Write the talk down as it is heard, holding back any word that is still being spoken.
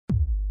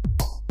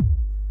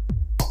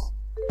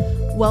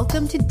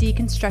Welcome to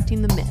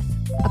Deconstructing the Myth,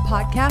 a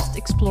podcast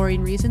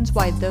exploring reasons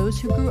why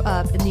those who grew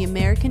up in the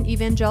American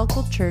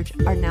evangelical church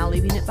are now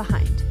leaving it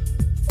behind.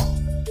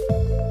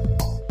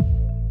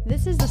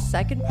 This is the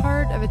second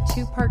part of a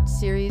two-part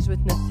series with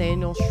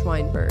Nathaniel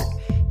Schweinberg.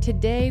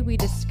 Today we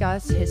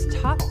discuss his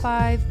top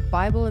 5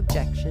 Bible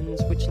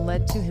objections, which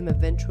led to him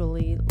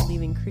eventually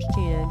leaving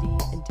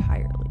Christianity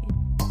entirely.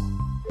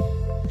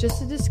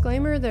 Just a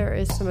disclaimer, there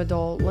is some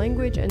adult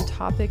language and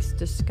topics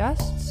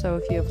discussed, so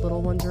if you have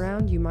little ones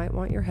around, you might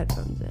want your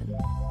headphones in.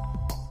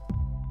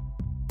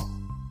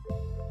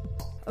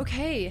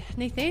 Okay,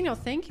 Nathaniel,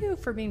 thank you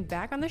for being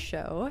back on the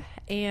show.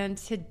 And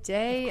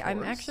today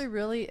I'm actually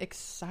really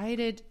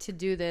excited to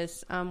do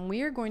this.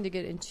 We are going to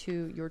get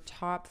into your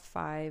top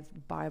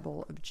 5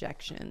 Bible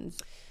objections.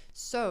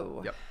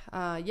 So,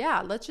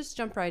 let's just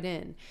jump right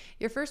in.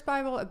 Your first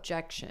Bible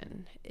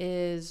objection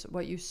is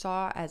what you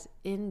saw as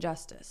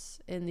injustice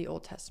in the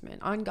Old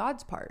Testament on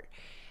God's part,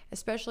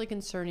 especially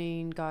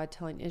concerning God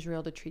telling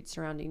Israel to treat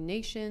surrounding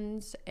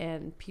nations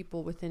and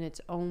people within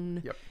its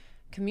own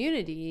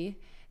community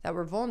that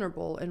were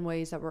vulnerable in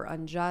ways that were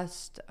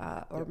unjust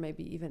or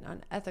maybe even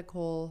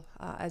unethical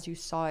as you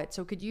saw it.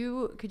 So could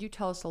you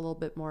tell us a little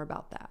bit more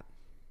about that?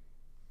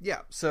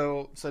 Yeah,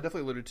 so I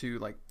definitely alluded to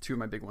like 2 of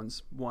my big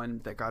ones.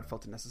 One, that God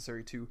felt it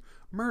necessary to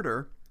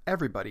murder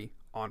everybody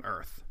on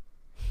earth,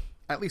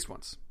 at least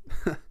once,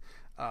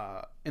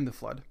 in the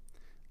flood.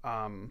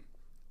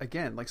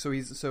 Again, like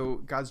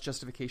so God's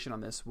justification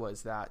on this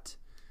was that,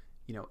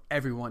 you know,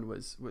 everyone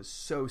was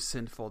so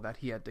sinful that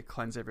he had to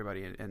cleanse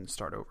everybody and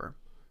start over.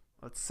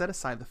 Let's set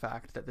aside the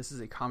fact that this is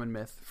a common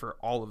myth for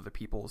all of the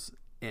peoples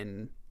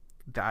in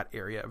that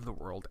area of the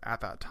world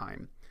at that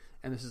time,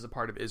 and this is a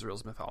part of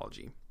Israel's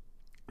mythology.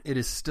 It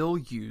is still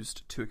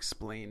used to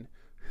explain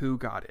who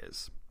God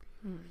is.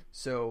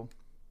 So,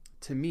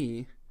 to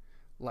me,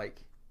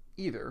 like,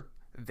 either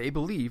they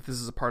believe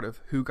this is a part of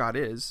who God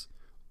is,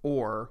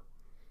 or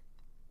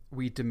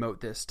we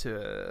demote this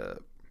to,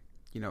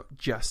 you know,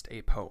 just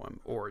a poem,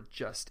 or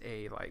just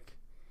a, like,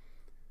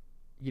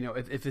 you know,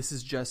 if this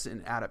is just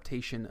an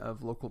adaptation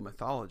of local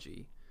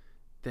mythology,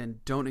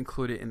 then don't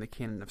include it in the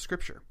canon of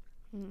Scripture.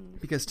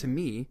 Because to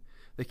me,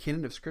 the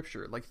canon of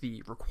Scripture, like,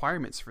 the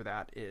requirements for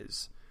that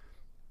is,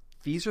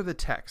 these are the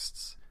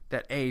texts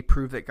that A,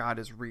 prove that God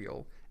is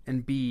real,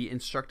 and B,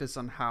 instruct us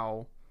on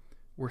how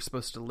we're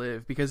supposed to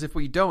live. Because if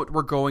we don't,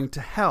 we're going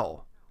to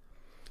hell.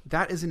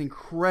 That is an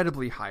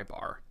incredibly high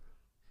bar.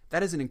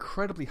 That is an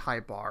incredibly high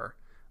bar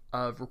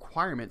of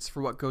requirements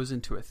for what goes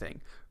into a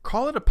thing.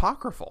 Call it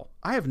apocryphal.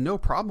 I have no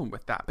problem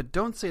with that. But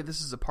don't say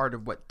this is a part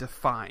of what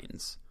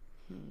defines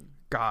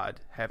God,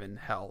 heaven,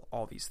 hell,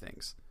 all these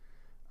things.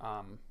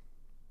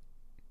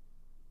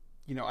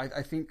 You know,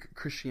 I think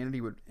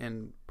Christianity would,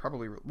 and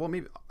probably, well,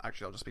 maybe,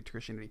 actually, I'll just speak to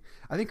Christianity.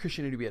 I think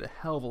Christianity would be a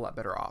hell of a lot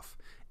better off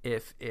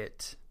if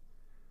it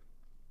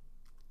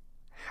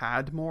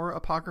had more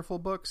apocryphal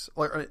books,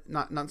 or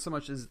not so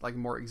much as, like,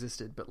 more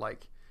existed, but,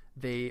 like,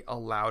 they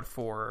allowed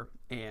for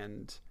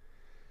and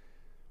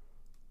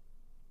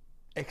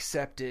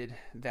accepted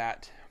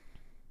that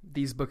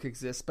these books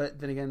exist. But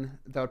then again,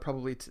 that would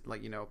probably,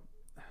 like, you know,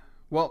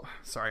 well,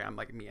 sorry, I'm,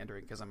 like,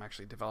 meandering because I'm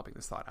actually developing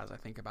this thought as I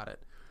think about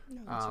it.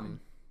 No, that's fine.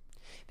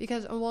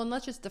 Because, well, and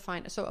let's just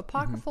define it. So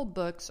apocryphal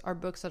books are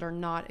books that are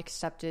not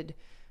accepted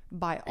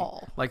by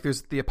all. Like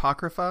there's the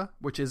Apocrypha,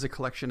 which is a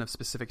collection of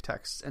specific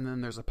texts. And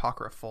then there's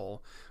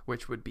apocryphal,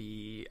 which would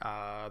be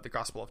the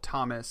Gospel of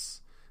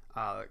Thomas,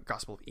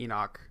 Gospel of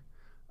Enoch.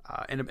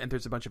 And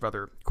there's a bunch of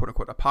other quote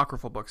unquote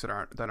apocryphal books that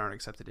aren't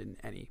accepted in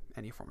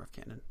any form of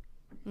canon.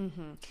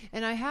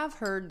 And I have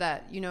heard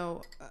that, you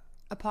know,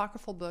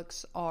 apocryphal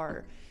books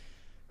are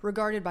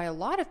regarded by a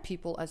lot of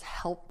people as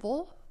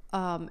helpful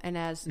and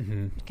as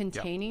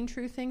containing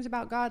true things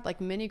about God.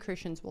 Like, many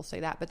Christians will say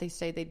that, but they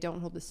say they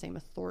don't hold the same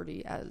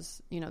authority as,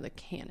 you know, the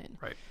canon.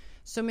 Right.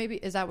 So maybe,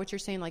 is that what you're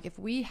saying? Like, if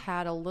we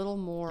had a little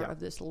more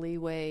of this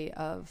leeway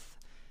of,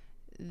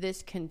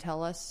 this can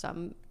tell us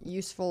some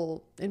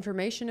useful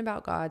information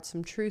about God,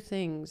 some true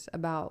things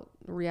about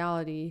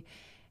reality,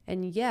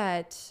 and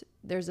yet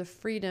there's a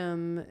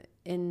freedom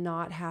in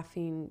not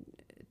having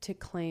to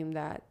claim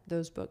that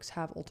those books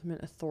have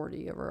ultimate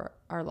authority over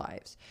our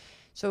lives.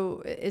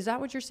 So is that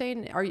what you're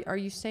saying? Are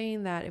you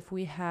saying that if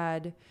we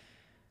had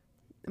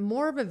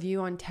more of a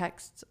view on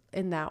texts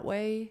in that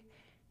way,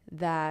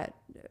 that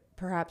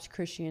perhaps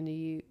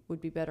Christianity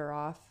would be better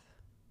off?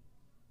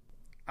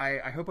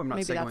 I hope I'm not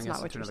segueing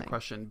us into another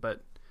question,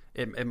 but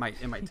it might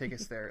take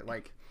us there.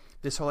 Like,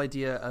 this whole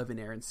idea of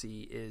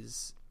inerrancy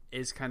is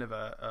kind of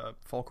a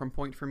fulcrum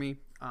point for me,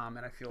 and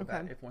I feel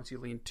that if once you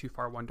lean too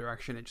far one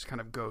direction, it just kind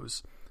of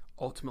goes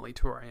ultimately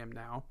to where I am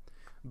now.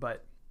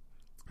 But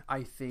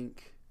I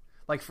think,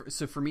 like,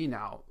 for me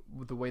now,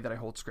 the way that I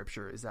hold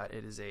Scripture is that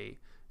it is a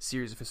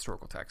series of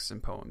historical texts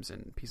and poems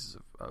and pieces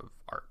of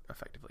art,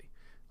 effectively.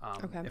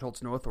 It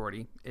holds no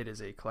authority. It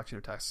is a collection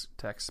of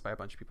texts by a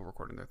bunch of people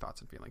recording their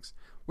thoughts and feelings,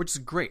 which is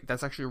great.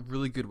 That's actually a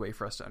really good way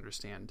for us to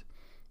understand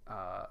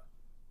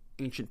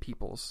ancient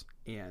peoples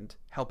and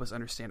help us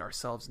understand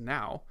ourselves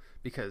now,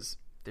 because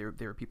they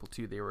were people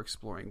too. They were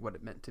exploring what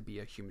it meant to be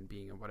a human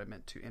being and what it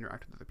meant to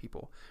interact with other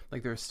people.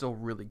 Like, there are still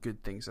really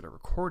good things that are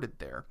recorded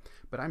there,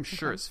 but I'm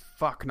sure as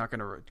fuck not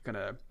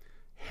gonna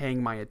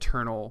hang my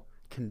eternal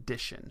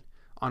condition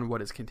on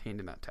what is contained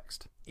in that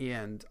text.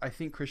 And I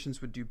think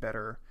Christians would do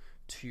better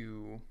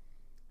to.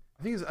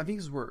 I think this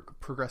is where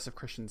progressive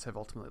Christians have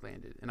ultimately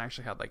landed. And I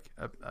actually had like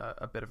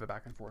a bit of a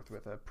back and forth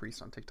with a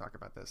priest on TikTok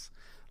about this.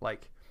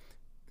 Like,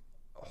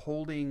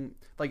 holding,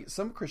 like,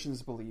 some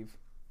Christians believe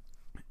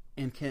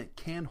and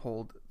can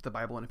hold the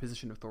Bible in a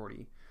position of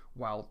authority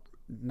while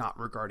not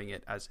regarding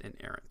it as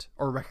inerrant,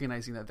 or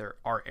recognizing that there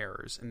are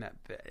errors and that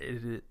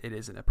it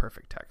isn't a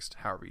perfect text,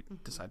 however you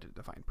decide to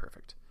define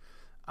perfect.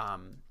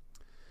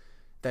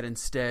 That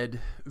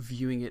instead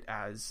viewing it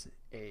as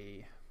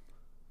a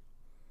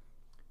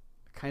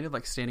kind of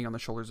like standing on the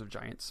shoulders of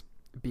giants,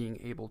 being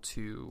able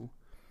to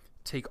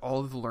take all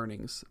of the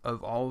learnings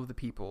of all of the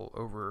people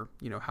over,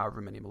 however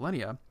many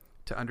millennia,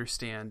 to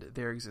understand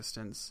their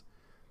existence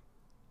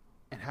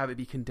and have it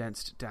be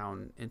condensed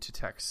down into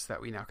texts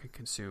that we now can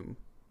consume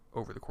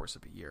over the course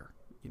of a year,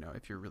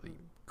 if you're really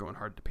going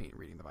hard to paint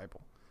reading the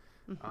Bible.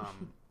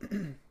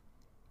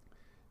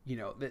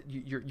 That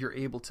you're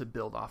able to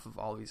build off of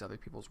all of these other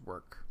people's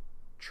work,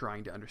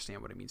 trying to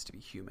understand what it means to be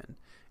human.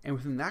 And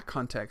within that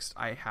context,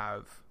 I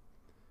have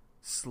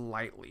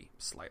slightly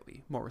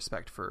more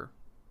respect for,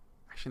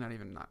 actually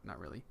not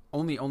really,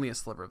 only a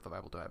sliver of the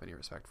Bible do I have any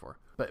respect for,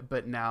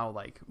 but now,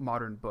 like,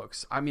 modern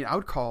books, I mean, I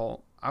would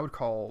call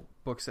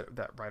books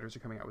that writers are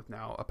coming out with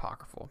now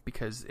apocryphal,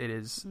 because it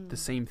is the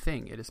same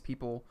thing. It is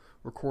people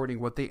recording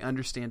what they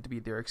understand to be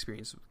their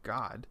experience with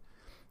God,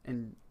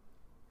 and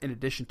in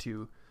addition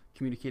to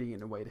communicating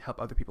in a way to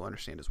help other people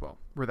understand as well,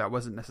 where that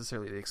wasn't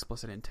necessarily the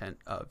explicit intent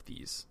of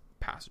these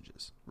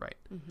passages, right?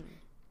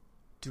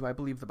 Do I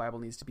believe the Bible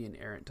needs to be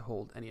inerrant to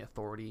hold any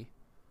authority?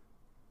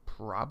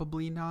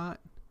 Probably not.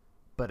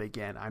 But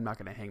again, I'm not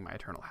going to hang my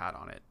eternal hat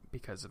on it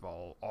because of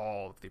all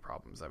of the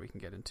problems that we can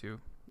get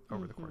into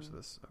over the course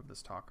of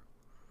this talk.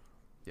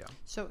 Yeah.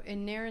 So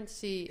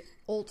inerrancy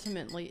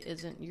ultimately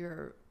isn't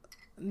your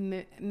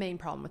main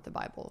problem with the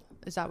Bible.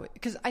 Is that what?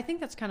 Because I think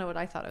that's kind of what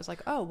I thought. I was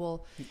like, oh,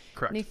 well,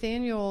 correct.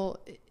 Nathaniel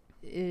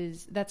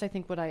that's I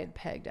think what I had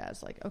pegged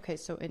as, like, okay,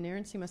 so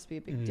inerrancy must be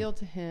a big deal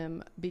to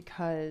him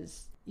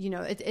because,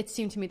 it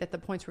seemed to me that the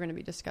points we're going to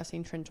be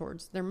discussing trend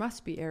towards there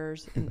must be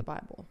errors in the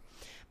Bible.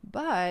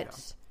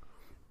 But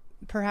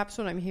perhaps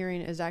what I'm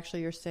hearing is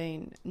actually you're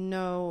saying,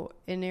 no,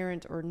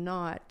 inerrant or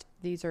not,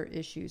 these are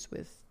issues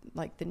with,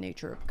 like, the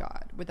nature of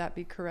God. Would that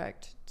be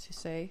correct to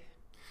say?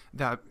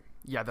 That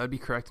would be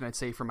correct. And I'd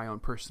say for my own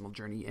personal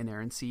journey,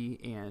 inerrancy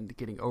and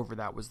getting over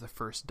that was the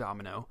first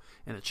domino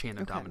in a chain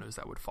of dominoes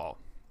that would fall.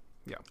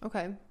 Yeah.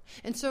 Okay.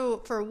 And so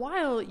for a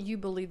while, you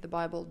believed the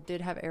Bible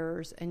did have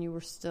errors and you were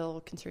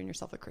still considering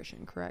yourself a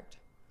Christian, correct?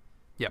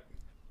 Yep.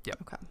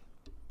 Okay.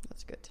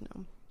 That's good to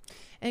know.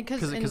 And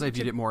because I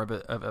viewed it more of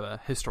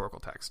a historical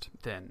text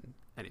than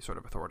any sort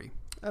of authority.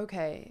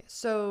 Okay.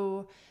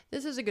 So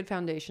this is a good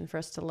foundation for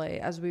us to lay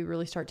as we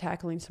really start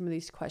tackling some of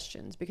these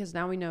questions, because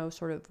now we know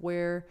sort of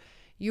where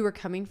you were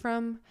coming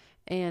from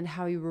and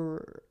how you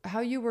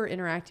were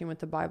interacting with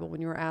the Bible when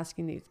you were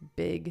asking these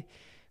big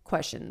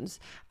questions.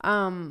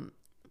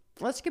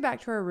 Let's get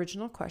back to our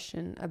original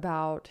question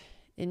about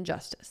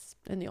injustice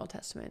in the Old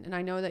Testament. And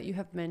I know that you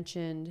have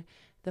mentioned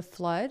the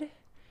flood.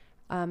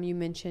 You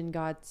mentioned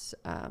God's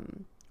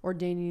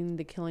ordaining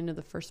the killing of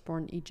the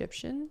firstborn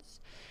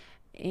Egyptians.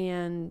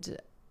 And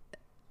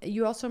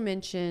you also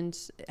mentioned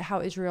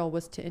how Israel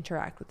was to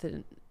interact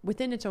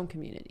within its own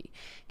community.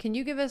 Can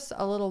you give us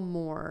a little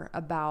more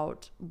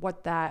about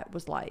what that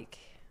was like?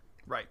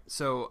 Right.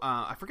 So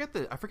I forget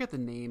the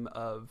name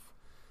of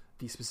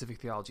the specific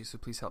theology, so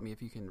please help me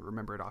if you can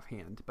remember it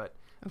offhand. But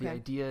the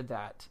idea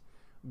that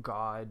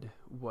God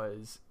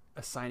was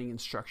assigning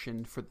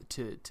instruction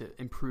to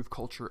improve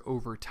culture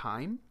over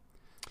time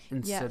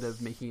instead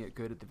of making it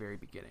good at the very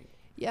beginning.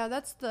 Yeah,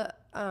 that's the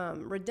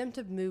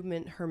redemptive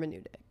movement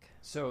hermeneutic.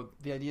 So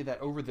the idea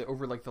that over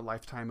like the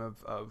lifetime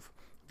of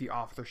the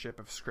authorship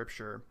of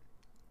Scripture,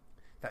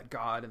 that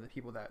God and the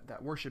people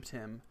that worshipped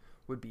Him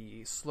would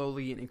be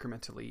slowly and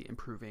incrementally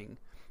improving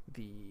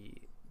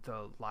the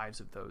lives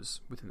of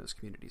those within those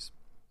communities.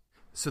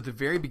 So the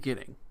very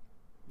beginning,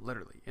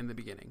 literally in the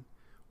beginning,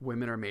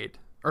 women are made,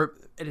 or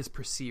it is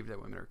perceived that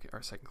women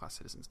are second-class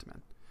citizens to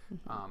men.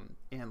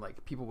 And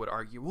like people would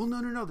argue, well,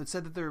 no, that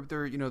said that they're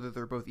that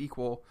they're both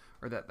equal,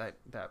 or that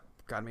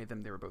God made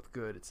them, they were both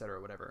good,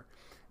 etc., whatever.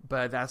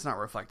 But that's not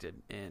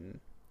reflected in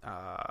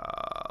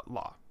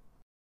law.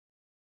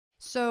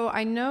 So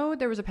I know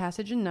there was a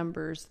passage in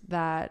Numbers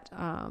that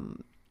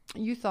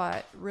you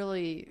thought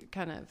really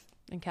kind of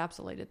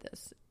encapsulated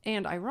this.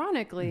 And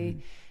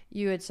ironically,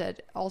 you had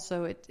said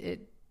also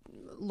it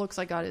looks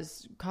like God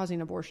is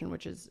causing abortion,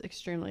 which is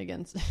extremely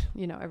against,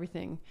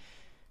 everything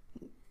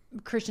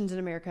Christians in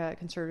America,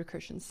 conservative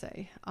Christians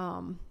say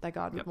that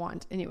God would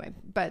want. Anyway,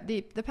 but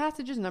the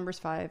passage is Numbers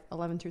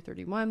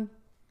 5:11-31.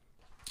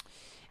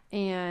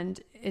 And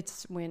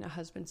it's when a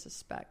husband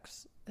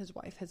suspects his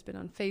wife has been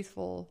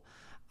unfaithful.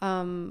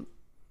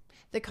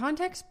 The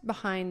context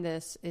behind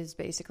this is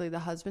basically the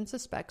husband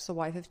suspects the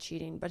wife of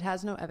cheating but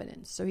has no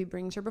evidence. So he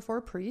brings her before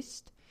a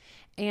priest,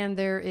 and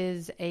there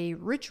is a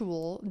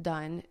ritual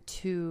done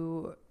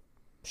to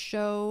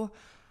show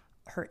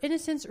her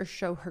innocence or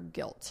show her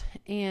guilt.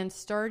 And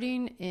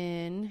starting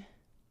in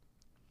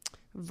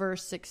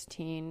verse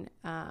 16,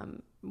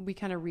 we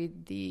kind of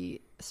read the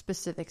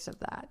specifics of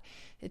that.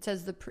 It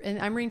says, and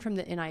I'm reading from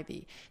the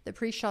NIV, the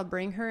priest shall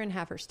bring her and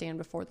have her stand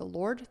before the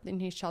Lord. Then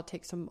he shall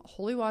take some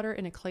holy water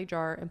in a clay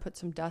jar and put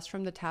some dust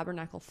from the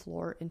tabernacle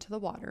floor into the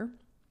water.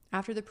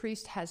 After the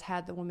priest has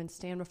had the woman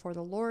stand before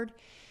the Lord,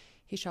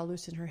 he shall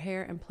loosen her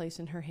hair and place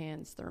in her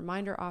hands the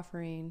reminder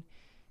offering,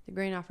 the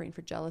grain offering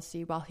for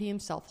jealousy, while he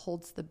himself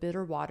holds the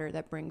bitter water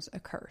that brings a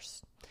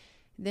curse.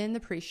 Then the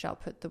priest shall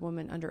put the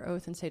woman under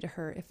oath and say to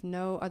her, if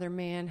no other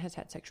man has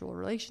had sexual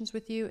relations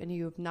with you, and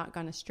you have not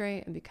gone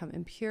astray and become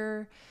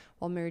impure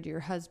while married to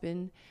your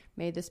husband,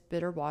 may this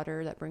bitter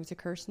water that brings a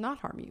curse not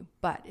harm you.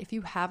 But if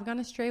you have gone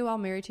astray while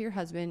married to your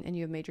husband, and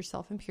you have made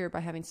yourself impure by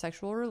having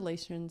sexual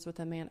relations with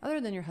a man other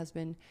than your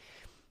husband,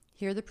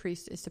 here the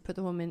priest is to put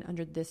the woman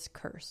under this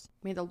curse.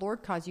 May the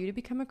Lord cause you to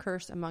become a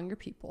curse among your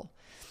people,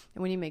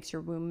 and when he makes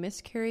your womb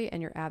miscarry and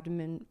your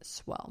abdomen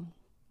swell.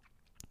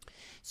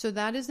 So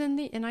that is in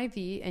the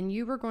NIV, and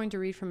you were going to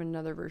read from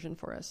another version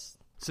for us.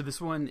 So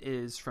this one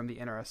is from the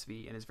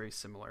NRSV and is very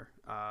similar,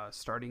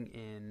 starting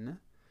in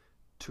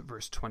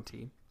verse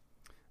 20.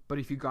 But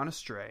if you've gone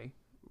astray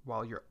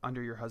while you're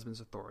under your husband's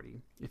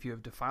authority, if you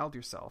have defiled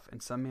yourself,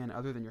 and some man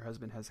other than your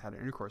husband has had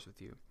intercourse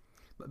with you,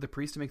 let the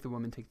priest make the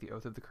woman take the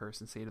oath of the curse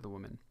and say to the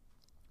woman,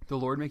 the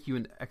Lord make you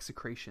an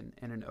execration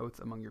and an oath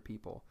among your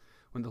people.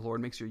 When the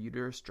Lord makes your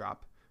uterus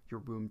drop,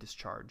 your womb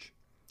discharge.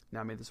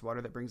 Now may this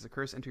water that brings the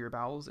curse enter your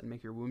bowels and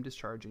make your womb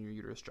discharge and your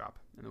uterus drop.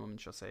 And the woman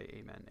shall say,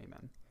 Amen,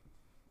 amen.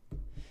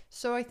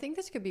 So I think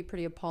this could be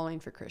pretty appalling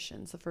for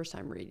Christians the first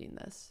time reading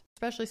this,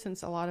 especially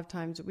since a lot of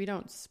times we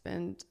don't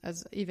spend,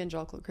 as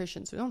evangelical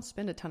Christians, we don't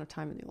spend a ton of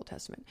time in the Old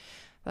Testament.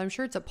 But I'm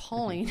sure it's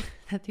appalling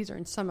that these are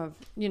in some of,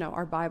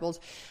 our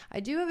Bibles. I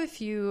do have a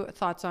few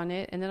thoughts on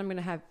it, and then I'm going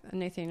to have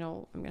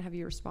Nathaniel, I'm going to have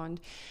you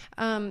respond.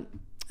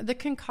 The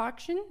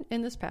concoction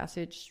in this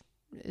passage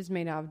is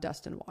made out of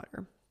dust and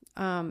water.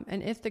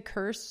 And if the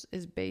curse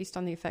is based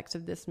on the effects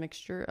of this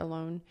mixture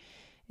alone,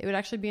 it would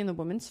actually be in the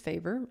woman's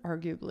favor,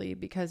 arguably,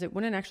 because it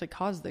wouldn't actually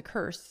cause the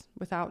curse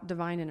without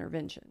divine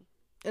intervention.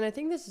 And I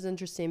think this is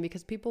interesting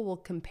because people will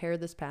compare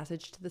this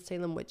passage to the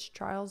Salem witch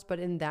trials, but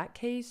in that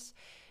case,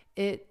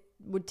 it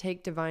would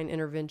take divine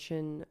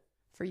intervention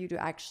for you to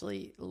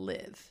actually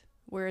live.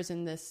 Whereas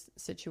in this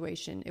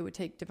situation, it would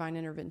take divine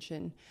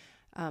intervention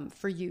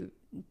for you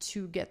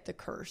to get the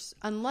curse,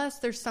 unless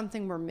there's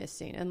something we're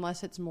missing,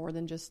 unless it's more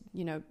than just,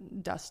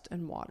 dust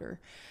and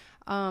water.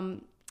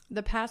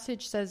 The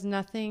passage says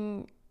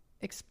nothing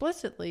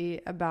explicitly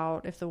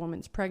about if the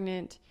woman's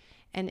pregnant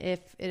and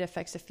if it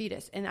affects a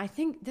fetus. And I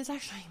think this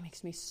actually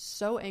makes me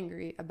so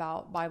angry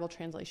about Bible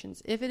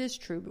translations, if it is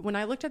true. But when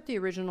I looked up the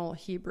original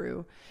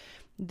Hebrew,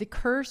 the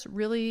curse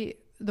really,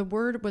 the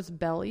word was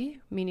belly,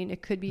 meaning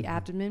it could be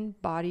abdomen,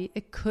 body.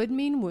 It could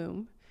mean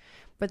womb.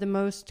 But the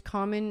most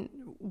common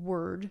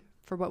word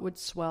for what would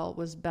swell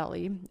was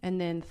belly, and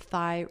then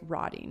thigh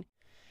rotting.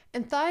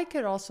 And thigh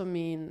could also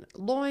mean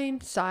loin,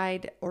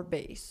 side, or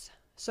base.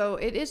 So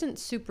it isn't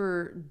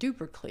super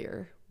duper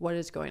clear what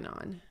is going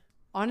on.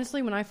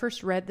 Honestly, when I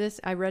first read this,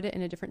 I read it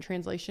in a different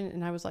translation,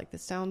 and I was like,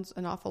 this sounds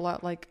an awful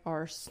lot like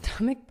our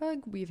stomach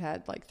bug we've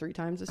had like 3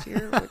 times this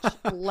year,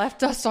 which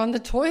left us on the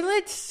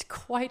toilet.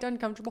 Quite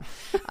uncomfortable.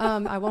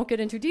 I won't get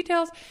into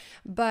details,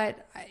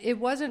 but it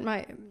wasn't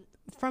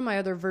from my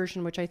other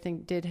version, which I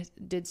think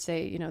did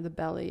say, the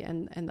belly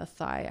and the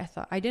thigh.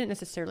 I didn't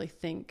necessarily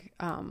think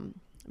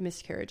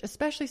miscarriage,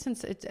 especially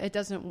since it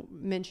doesn't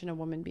mention a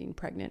woman being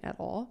pregnant at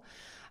all.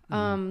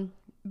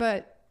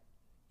 But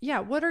yeah,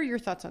 what are your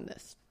thoughts on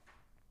this?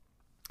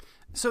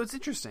 So it's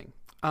interesting.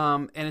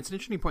 And it's an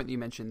interesting point that you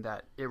mentioned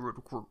that it would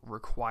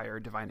require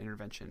divine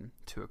intervention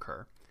to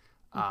occur.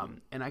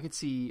 And I could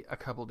see a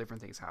couple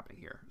different things happening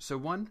here. So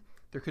one,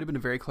 there could have been a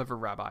very clever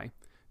rabbi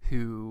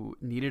who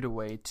needed a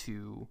way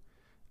to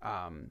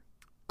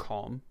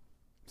calm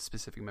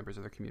specific members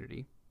of their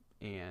community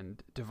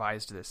and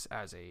devised this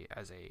as a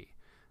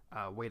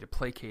way to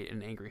placate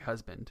an angry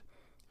husband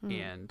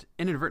and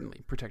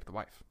inadvertently protect the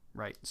wife,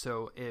 right?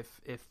 So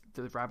if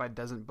the rabbi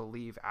doesn't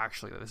believe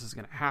actually that this is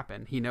going to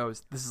happen, he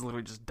knows this is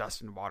literally just dust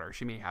and water.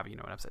 She may have, an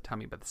upset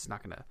tummy, but this is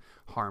not going to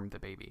harm the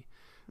baby.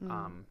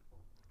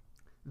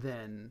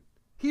 Then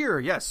here,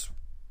 yes,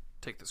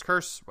 take this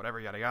curse, whatever,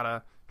 yada,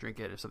 yada, drink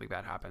it. If something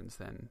bad happens,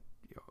 then,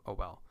 oh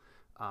well.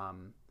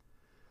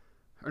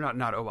 Or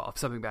not, oh well, if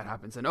something bad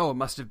happens, then, it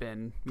must have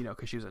been,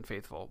 because she was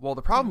unfaithful. Well,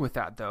 the problem with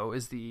that, though,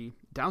 is the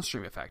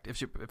downstream effect.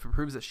 If it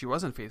proves that she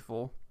was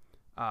unfaithful,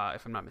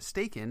 if I'm not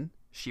mistaken,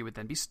 she would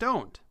then be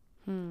stoned.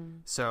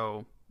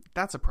 So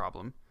that's a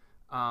problem.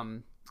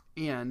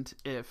 And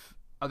if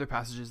other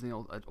passages in the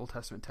Old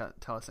Testament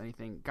tell us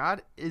anything,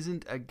 God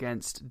isn't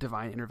against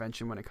divine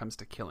intervention when it comes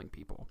to killing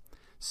people.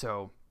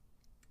 So,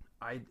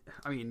 I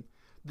mean,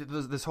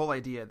 this whole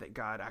idea that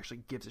God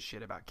actually gives a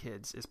shit about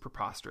kids is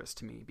preposterous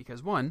to me,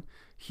 because one,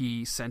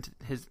 he sent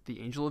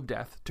the angel of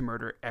death to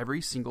murder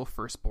every single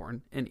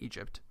firstborn in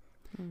Egypt.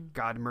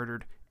 God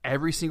murdered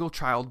every single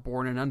child,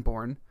 born and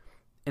unborn,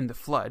 in the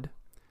flood.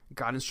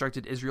 God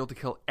instructed Israel to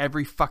kill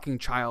every fucking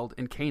child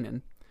in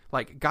Canaan.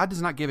 Like, God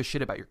does not give a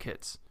shit about your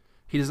kids.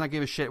 He does not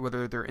give a shit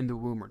whether they're in the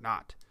womb or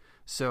not.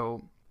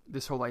 So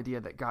this whole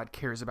idea that God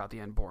cares about the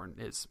unborn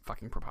is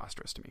fucking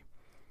preposterous to me.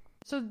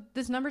 So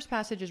this Numbers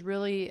passage is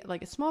really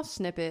like a small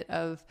snippet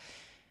of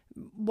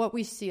what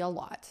we see a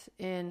lot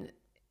in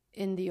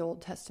the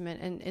Old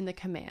Testament and in the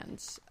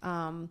commands.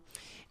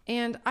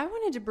 And I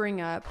wanted to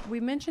bring up, we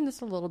mentioned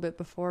this a little bit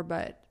before,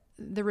 but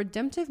the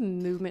redemptive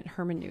movement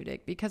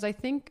hermeneutic, because I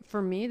think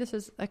for me, this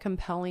is a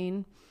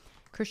compelling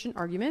Christian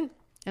argument,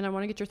 and I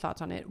want to get your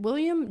thoughts on it.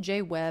 William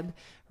J. Webb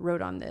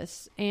wrote on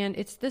this, and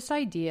it's this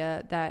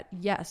idea that,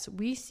 yes,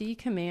 we see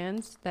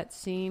commands that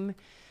seem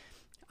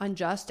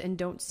unjust and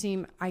don't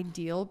seem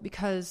ideal,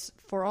 because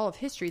for all of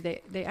history,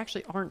 they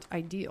actually aren't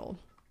ideal.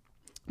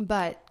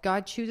 But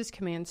God chooses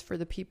commands for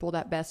the people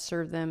that best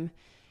serve them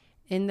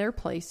in their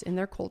place, in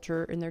their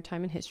culture, in their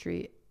time in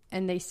history,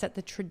 and they set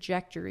the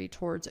trajectory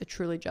towards a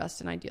truly just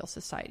and ideal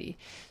society.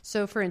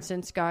 So, for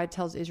instance, God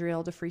tells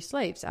Israel to free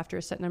slaves after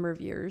a set number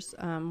of years,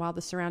 while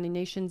the surrounding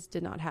nations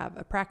did not have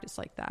a practice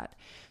like that.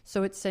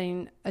 So it's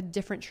saying a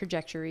different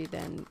trajectory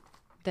than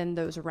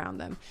those around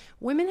them.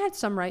 Women had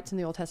some rights in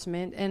the Old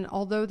Testament, and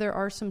although there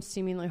are some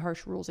seemingly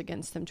harsh rules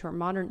against them to our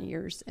modern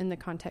ears in the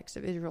context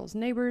of Israel's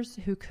neighbors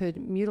who could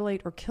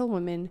mutilate or kill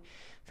women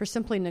for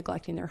simply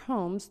neglecting their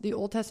homes, the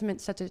Old Testament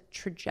sets a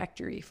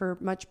trajectory for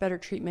much better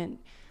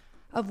treatment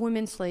of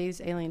women,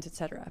 slaves, aliens,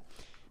 etc.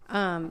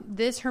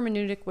 This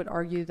hermeneutic would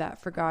argue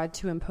that for God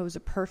to impose a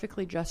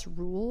perfectly just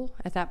rule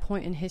at that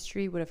point in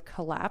history would have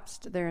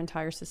collapsed their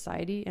entire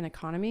society and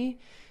economy,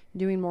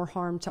 doing more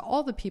harm to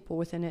all the people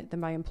within it than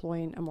by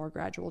employing a more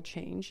gradual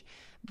change.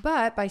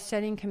 But by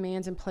setting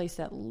commands in place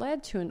that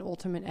led to an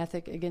ultimate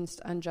ethic against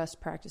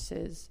unjust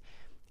practices,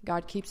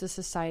 God keeps the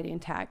society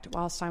intact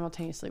while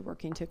simultaneously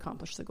working to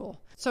accomplish the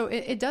goal. So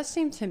it does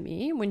seem to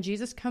me, when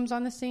Jesus comes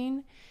on the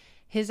scene,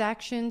 his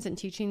actions and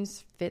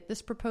teachings fit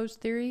this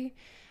proposed theory.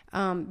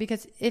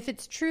 Because if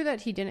it's true that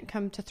he didn't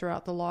come to throw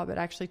out the law, but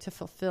actually to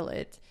fulfill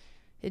it,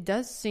 it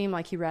does seem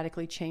like he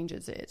radically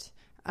changes it.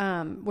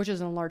 Which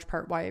is in large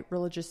part why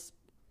religious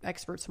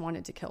experts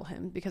wanted to kill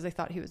him, because they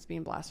thought he was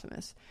being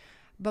blasphemous.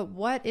 But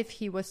what if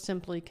he was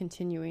simply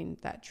continuing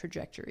that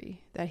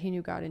trajectory that he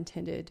knew God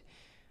intended?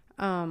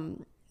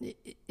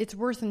 It's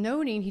worth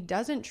noting he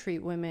doesn't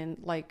treat women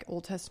like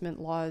Old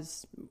Testament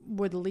laws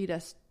would lead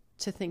us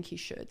to think he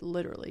should,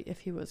 literally, if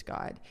he was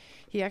God.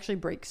 He actually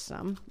breaks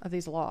some of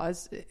these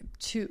laws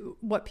to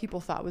what people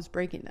thought was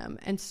breaking them.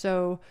 And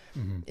so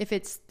if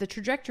it's the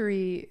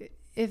trajectory...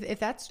 If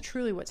that's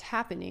truly what's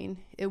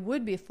happening, it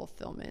would be a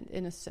fulfillment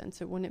in a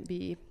sense. It wouldn't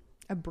be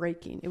a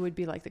breaking. It would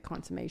be like the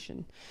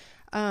consummation.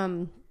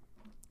 And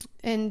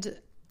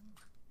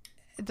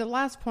the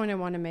last point I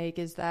want to make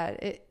is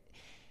that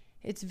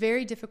it's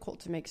very difficult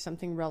to make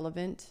something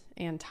relevant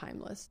and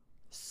timeless.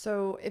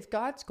 So if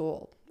God's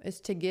goal is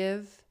to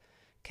give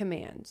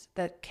commands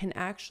that can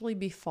actually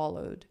be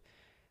followed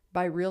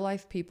by real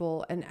life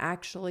people and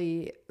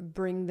actually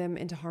bring them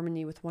into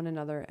harmony with one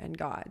another and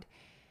God,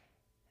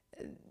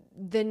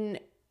 then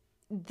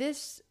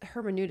this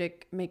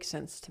hermeneutic makes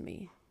sense to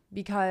me,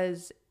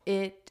 because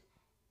it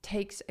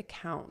takes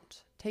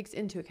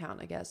into account,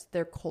 I guess,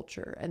 their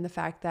culture and the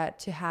fact that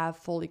to have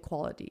full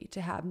equality,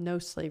 to have no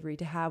slavery,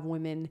 to have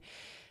women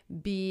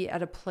be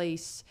at a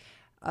place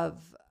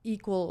of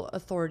equal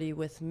authority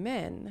with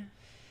men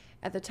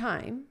at the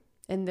time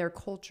in their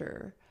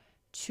culture,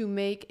 to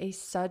make a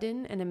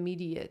sudden and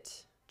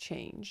immediate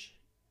change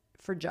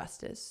for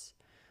justice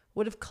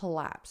would have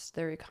collapsed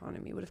their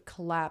economy, would have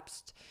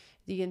collapsed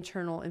the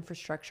internal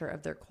infrastructure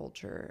of their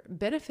culture,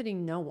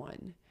 benefiting no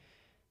one.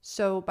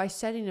 So by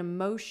setting in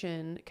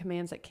motion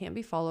commands that can't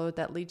be followed,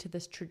 that lead to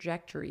this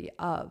trajectory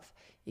of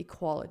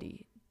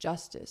equality,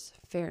 justice,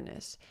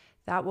 fairness,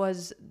 that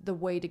was the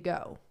way to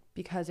go,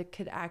 because it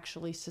could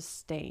actually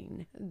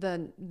sustain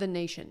the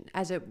nation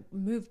as it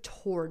moved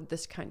toward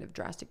this kind of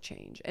drastic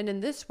change. And in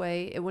this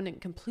way, it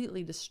wouldn't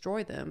completely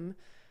destroy them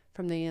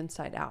from the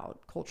inside out,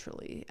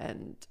 culturally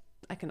and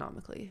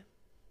economically.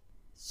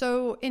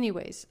 So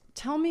anyways,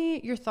 tell me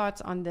your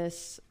thoughts on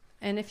this.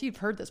 And if you've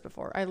heard this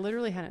before, I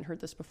literally hadn't heard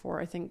this before,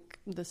 I think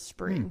this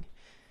spring.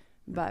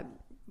 But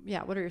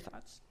yeah, what are your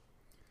thoughts?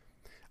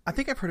 I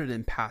think I've heard it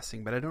in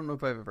passing, but I don't know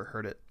if I've ever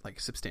heard it like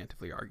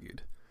substantively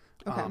argued.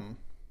 Okay.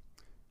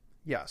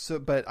 Yeah. So,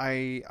 but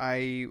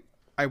I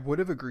would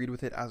have agreed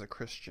with it as a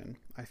Christian,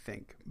 I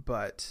think,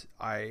 but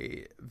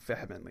I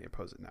vehemently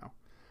oppose it now,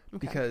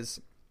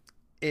 because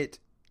it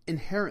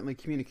inherently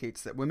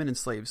communicates that women and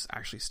slaves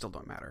actually still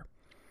don't matter,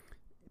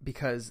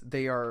 because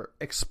they are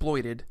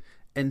exploited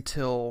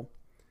until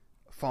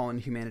fallen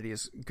humanity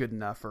is good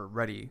enough or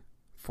ready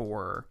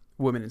for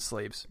women and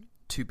slaves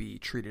to be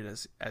treated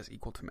as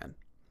equal to men.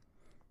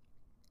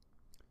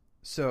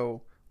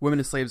 So women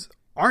and slaves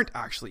aren't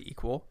actually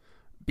equal.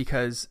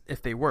 because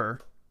if they were,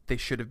 they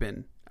should have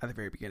been at the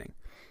very beginning.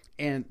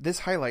 And this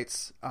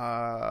highlights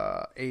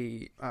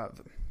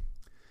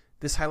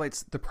this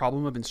highlights the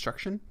problem of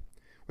instruction,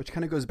 which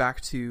kind of goes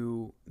back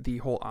to the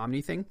whole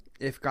omni thing.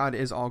 If God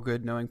is all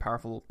good, knowing,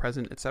 powerful,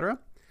 present, etc.,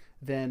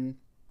 then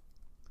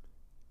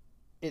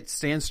it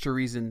stands to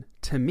reason,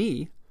 to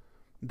me,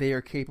 they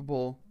are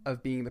capable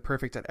of being the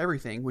perfect at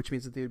everything, which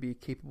means that they would be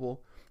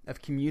capable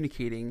of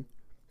communicating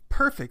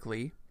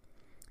perfectly,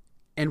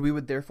 and we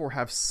would therefore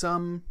have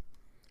some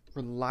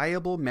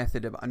reliable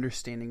method of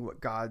understanding what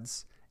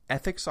God's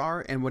ethics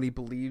are and what he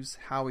believes,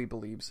 how he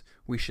believes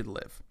we should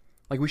live.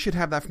 Like, we should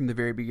have that from the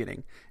very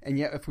beginning. And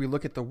yet, if we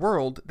look at the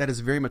world, that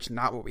is very much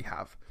not what we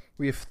have.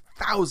 We have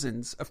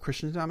thousands of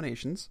Christian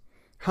denominations,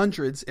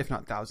 hundreds, if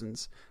not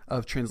thousands,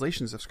 of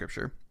translations of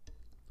Scripture,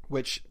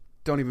 which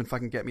don't even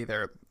fucking get me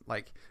there.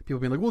 Like,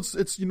 people being like, well,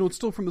 it's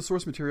still from the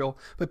source material,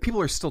 but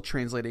people are still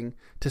translating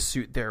to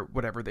suit their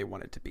whatever they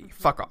want it to be.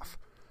 Fuck off.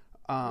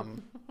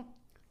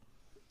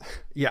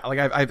 Yeah, like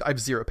I've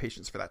zero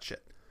patience for that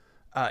shit.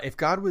 If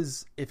God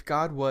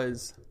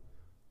was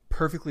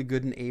perfectly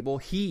good and able,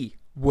 he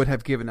would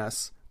have given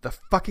us the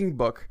fucking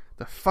book,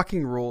 the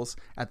fucking rules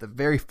at the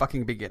very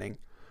fucking beginning,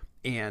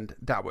 and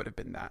that would have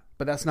been that.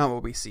 But that's not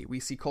what we see.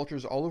 We see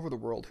cultures all over the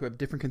world who have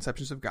different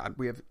conceptions of God.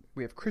 We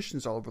have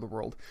Christians all over the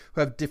world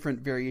who have different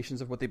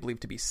variations of what they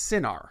believe to be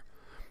sin are,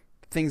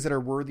 things that are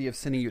worthy of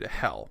sending you to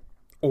hell,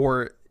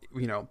 or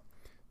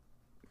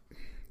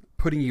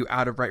putting you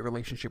out of right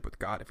relationship with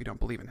God if you don't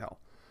believe in hell.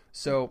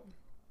 So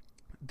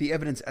the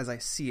evidence as I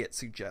see it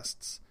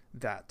suggests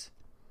that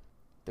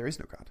there is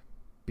no God,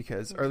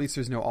 because, or at least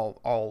there's no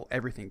all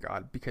everything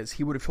God, because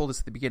he would have told us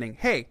at the beginning,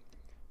 hey,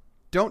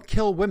 don't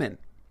kill women.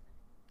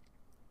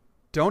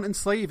 Don't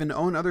enslave and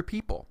own other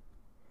people.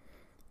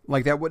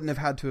 Like, that wouldn't have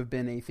had to have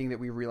been a thing that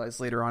we realized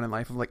later on in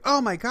life of like,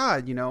 oh my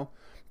God,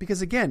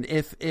 because again,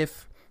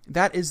 if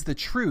that is the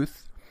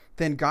truth,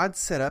 then God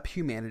set up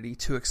humanity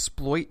to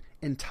exploit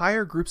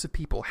entire groups of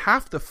people,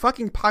 half the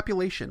fucking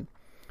population,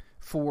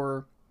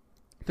 for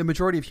the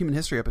majority of human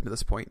history up until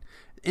this point,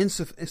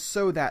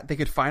 so that they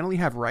could finally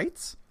have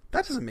rights.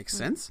 That doesn't make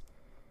sense.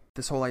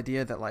 This whole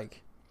idea that,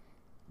 like,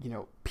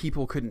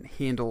 people couldn't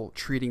handle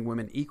treating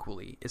women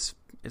equally is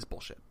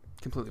bullshit.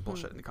 Completely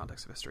bullshit in the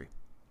context of history.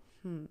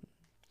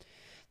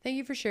 Thank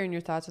you for sharing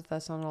your thoughts with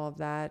us on all of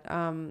that.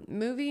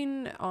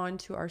 Moving on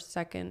to our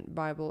second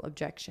Bible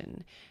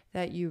objection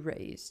that you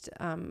raised.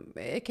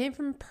 It came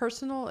from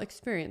personal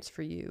experience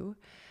for you,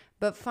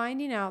 but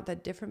finding out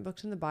that different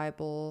books in the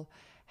Bible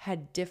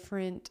had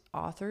different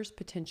authors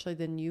potentially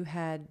than you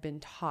had been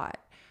taught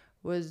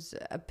was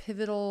a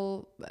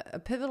pivotal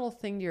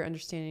thing to your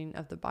understanding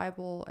of the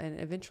Bible and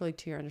eventually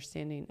to your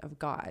understanding of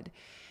God.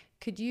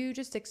 Could you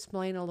just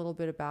explain a little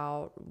bit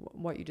about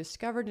what you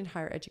discovered in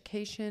higher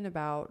education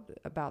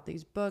about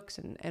these books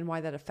and why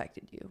that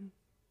affected you?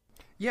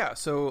 Yeah,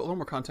 so a little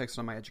more context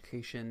on my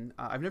education.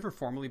 I've never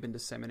formally been to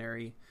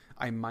seminary.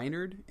 I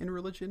minored in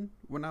religion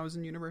when I was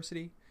in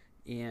university,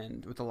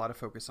 and with a lot of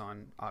focus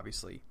on,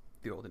 obviously,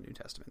 the Old and New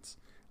Testaments.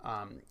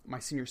 My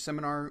senior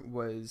seminar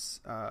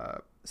was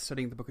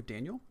studying the book of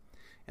Daniel,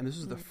 and this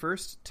was the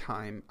first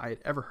time I had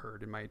ever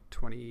heard in my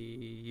 20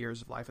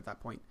 years of life at that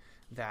point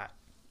that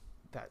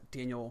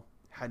Daniel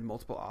had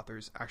multiple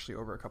authors actually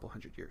over a couple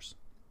hundred years,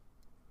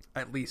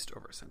 at least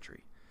over a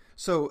century.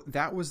 So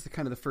that was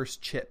the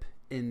first chink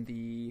in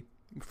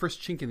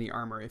the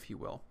armor, if you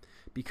will,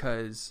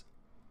 because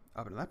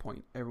up until that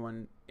point,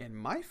 everyone in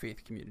my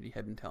faith community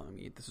had been telling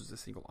me this was a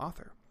single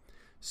author.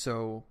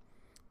 So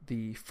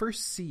the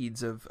first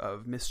seeds of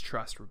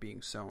mistrust were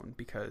being sown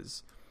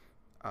because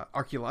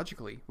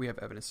archaeologically we have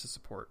evidence to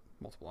support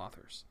multiple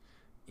authors.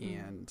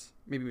 And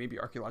maybe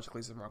archaeologically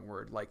is the wrong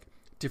word, like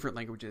different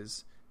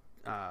languages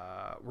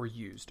were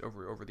used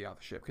over the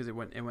authorship, because it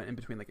went in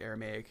between like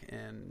Aramaic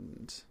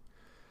and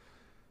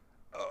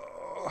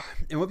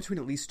it went between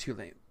at least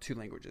two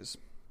languages.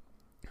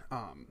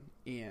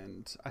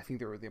 And I think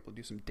they were able to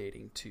do some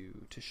dating to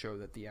show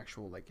that the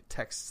actual like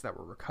texts that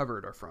were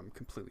recovered are from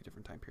completely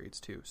different time periods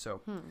too.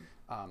 So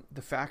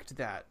the fact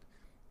that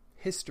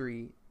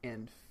history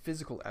and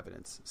physical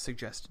evidence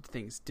suggested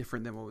things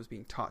different than what was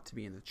being taught to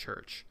be in the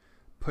church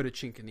put a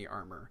chink in the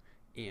armor,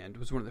 and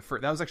was one of the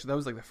first. That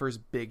was like the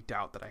first big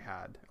doubt that I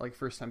had. Like,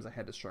 first times I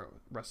had to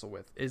wrestle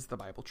with, is the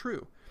Bible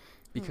true?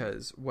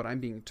 Because what I'm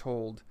being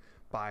told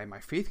by my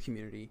faith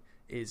community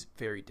is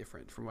very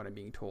different from what I'm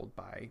being told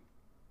by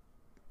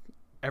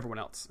everyone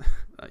else,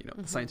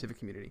 the scientific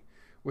community,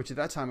 which at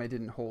that time I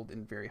didn't hold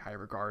in very high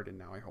regard, and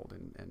now I hold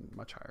in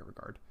much higher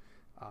regard.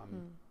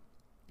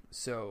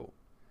 So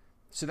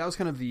that was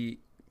kind of the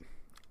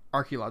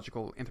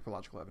archaeological,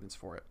 anthropological evidence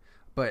for it.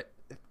 But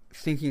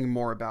thinking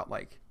more about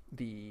like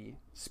the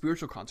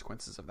spiritual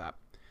consequences of that,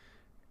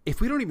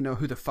 if we don't even know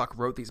who the fuck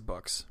wrote these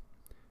books,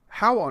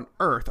 how on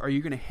earth are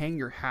you going to hang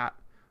your hat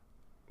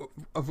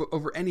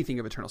over anything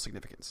of eternal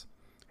significance?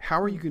 How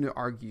are you going to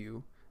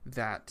argue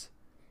that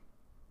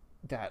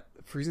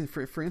for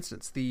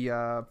instance,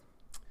 the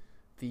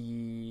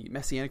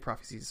messianic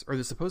prophecies, or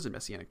the supposed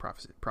messianic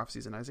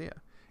prophecies in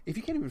Isaiah, if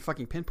you can't even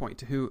fucking pinpoint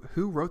to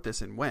who wrote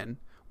this and when,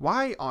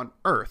 why on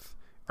earth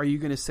are you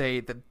going to say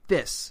that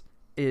this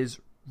is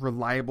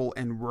reliable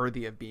and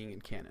worthy of being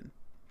in canon?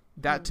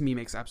 That to me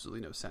makes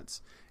absolutely no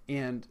sense.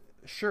 And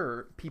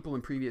sure, people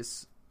in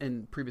previous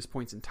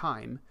points in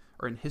time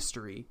or in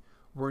history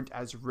weren't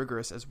as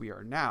rigorous as we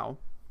are now.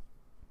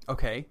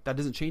 Okay, that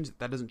doesn't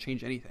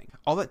change anything.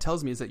 All that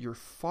tells me is that you're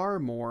far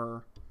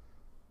more,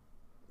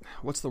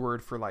 what's the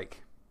word for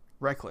like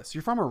reckless?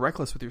 You're far more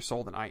reckless with your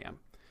soul than I am.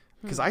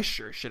 Because I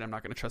sure shit I'm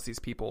not going to trust these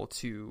people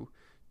to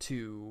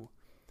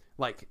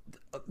like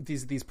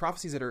these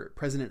prophecies that are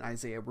present in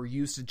Isaiah were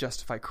used to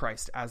justify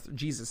Christ as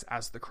Jesus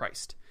as the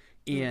Christ.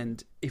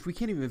 And if we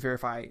can't even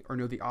verify or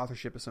know the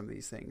authorship of some of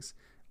these things,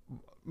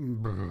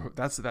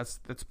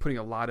 that's putting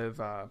a lot of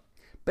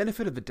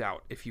benefit of the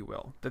doubt, if you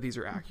will, that these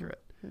are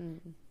accurate.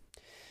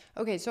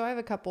 Okay, so I have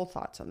a couple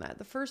thoughts on that.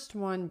 The first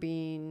one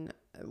being,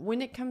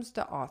 when it comes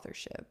to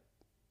authorship,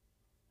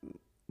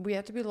 we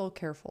have to be a little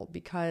careful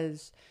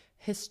because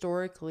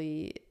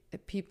historically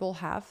people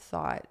have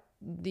thought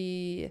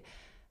the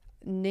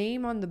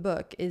name on the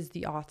book is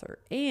the author,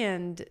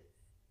 and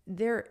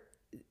there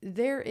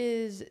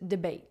is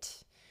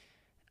debate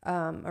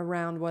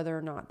around whether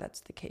or not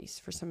that's the case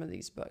for some of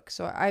these books.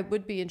 So I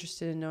would be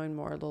interested in knowing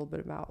more a little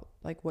bit about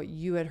like what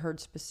you had heard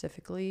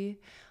specifically.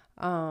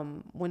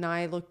 When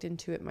I looked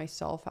into it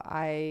myself,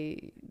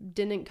 I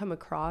didn't come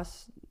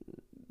across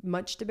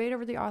much debate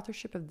over the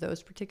authorship of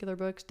those particular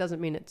books.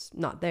 Doesn't mean it's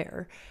not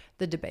there,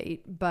 the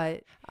debate,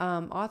 but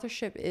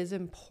authorship is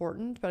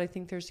important. But I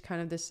think there's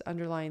kind of this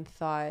underlying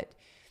thought,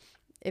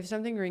 if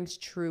something rings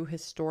true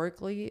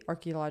historically,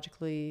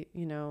 archaeologically,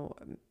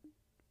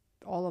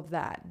 all of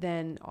that,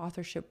 then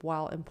authorship,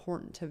 while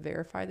important to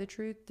verify the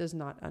truth, does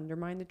not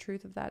undermine the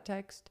truth of that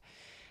text.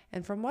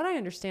 And from what I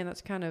understand,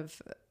 that's kind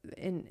of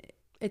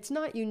it's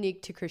not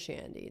unique to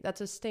Christianity.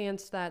 That's a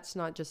stance that's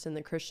not just in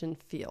the Christian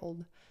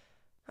field.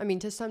 I mean,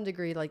 to some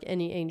degree, like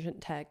any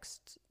ancient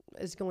text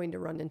is going to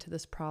run into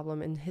this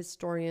problem, and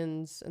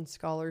historians and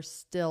scholars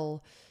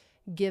still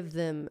give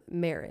them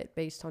merit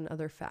based on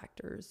other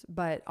factors.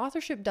 But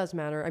authorship does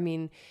matter. I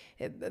mean,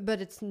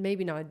 but it's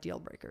maybe not a deal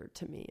breaker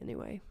to me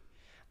anyway.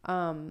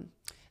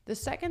 The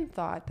second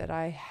thought that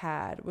I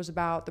had was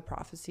about the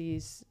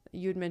prophecies.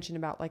 You had mentioned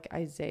about like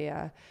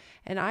Isaiah,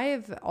 and I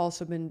have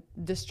also been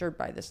disturbed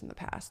by this in the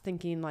past,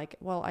 thinking like,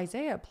 well,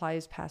 Isaiah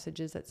applies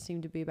passages that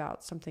seem to be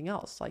about something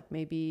else, like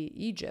maybe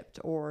Egypt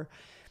or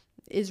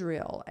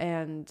Israel,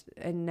 and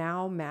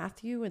now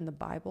Matthew in the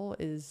Bible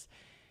is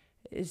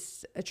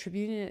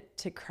attributing it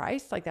to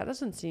Christ. Like that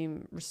doesn't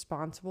seem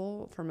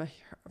responsible from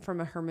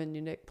a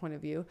hermeneutic point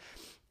of view.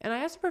 And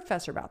I asked a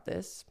professor about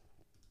this,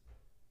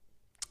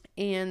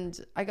 and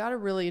I got a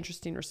really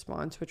interesting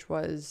response, which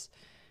was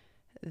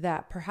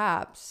that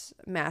perhaps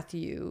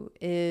Matthew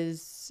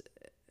is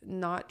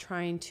not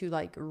trying to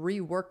like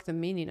rework the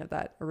meaning of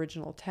that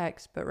original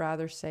text, but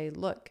rather say,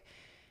 look,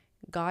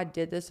 God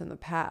did this in the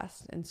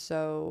past. And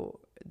so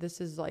this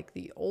is like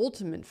the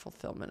ultimate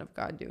fulfillment of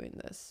God doing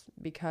this,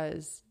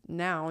 because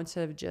now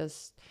instead of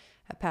just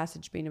a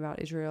passage being about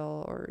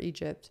Israel or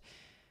Egypt,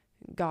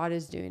 God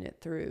is doing it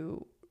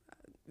through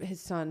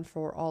his son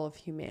for all of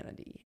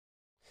humanity.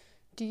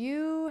 Do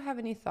you have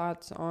any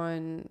thoughts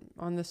on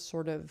this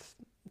sort of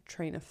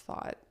train of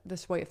thought,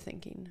 this way of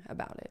thinking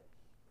about it?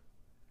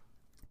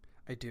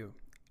 I do.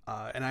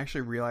 And I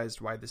actually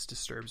realized why this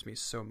disturbs me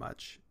so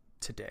much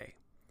today.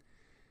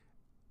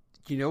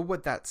 You know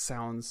what that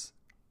sounds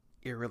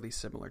eerily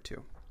similar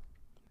to?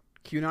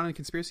 QAnon and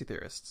conspiracy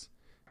theorists.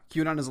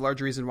 QAnon is a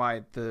large reason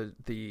why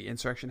the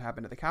insurrection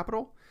happened at the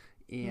Capitol.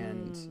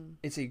 And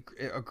it's a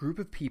group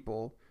of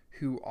people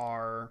who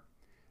are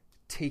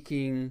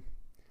taking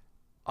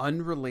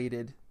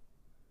unrelated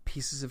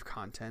pieces of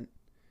content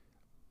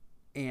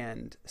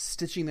and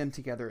stitching them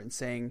together and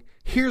saying,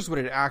 here's what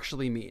it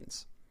actually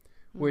means.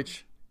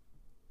 Which,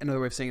 another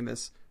way of saying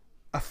this,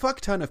 a fuck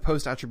ton of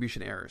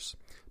post-attribution errors.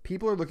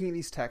 People are looking at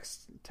these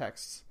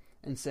texts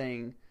and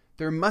saying,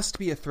 there must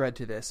be a thread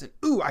to this, and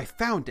ooh, I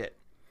found it,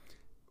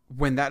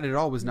 when that at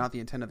all was not the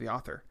intent of the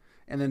author.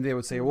 And then they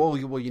would say, well,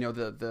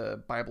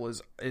 the Bible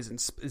is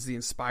the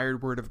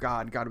inspired word of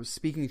God. God was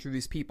speaking through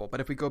these people.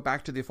 But if we go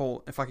back to the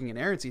full fucking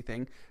inerrancy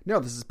thing, no,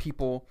 this is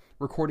people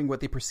recording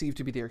what they perceive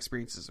to be their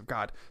experiences of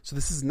God. So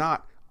this is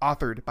not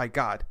authored by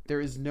God.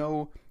 There is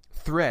no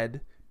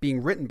thread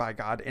being written by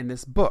God in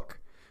this book.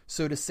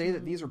 So to say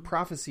that these are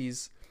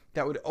prophecies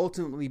that would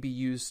ultimately be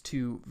used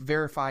to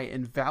verify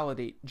and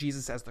validate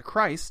Jesus as the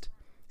Christ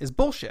is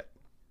bullshit.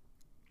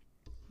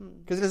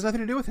 Because it has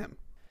nothing to do with him.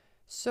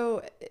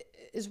 So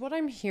is what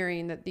I'm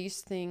hearing that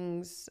these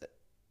things,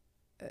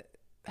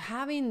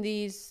 having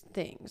these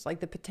things, like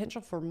the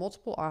potential for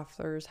multiple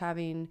authors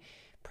having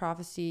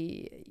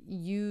prophecy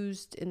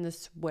used in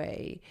this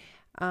way,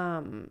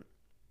 to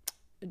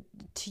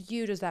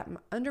you, does that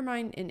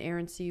undermine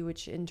inerrancy,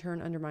 which in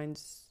turn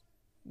undermines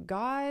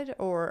God?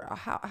 Or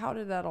how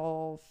did that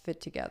all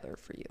fit together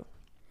for you?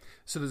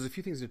 So there's a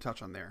few things to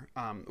touch on there.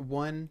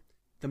 One,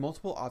 the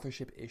multiple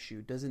authorship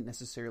issue doesn't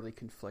necessarily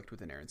conflict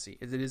with inerrancy.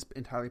 It is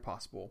entirely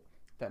possible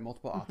that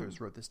multiple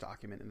authors wrote this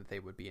document and that they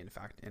would be in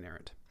fact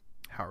inerrant,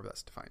 however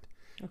that's defined.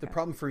 Okay. The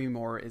problem for me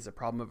more is a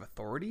problem of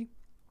authority,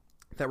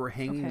 that we're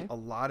hanging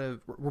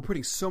we're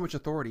putting so much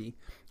authority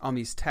on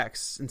these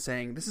texts and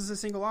saying this is a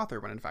single author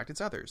when in fact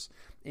it's others.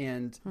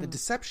 And the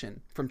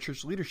deception from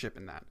church leadership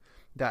in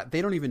that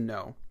they don't even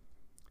know.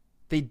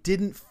 They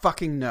didn't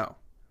fucking know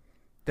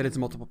that it's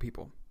multiple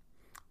people.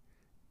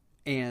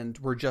 And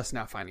we're just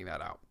now finding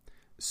that out.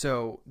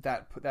 So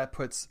that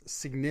puts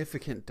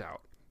significant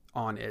doubt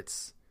on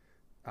its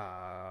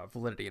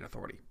validity and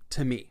authority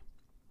to me.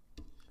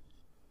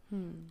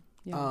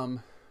 Yeah.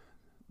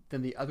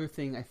 Then the other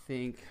thing, I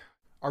think,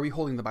 are we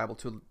holding the Bible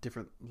to a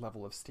different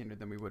level of standard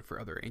than we would for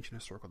other ancient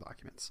historical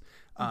documents?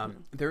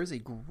 There is a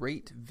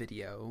great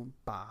video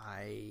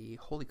by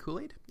Holy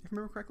Kool-Aid, if I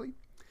remember correctly.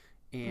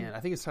 And I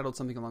think it's titled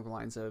something along the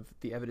lines of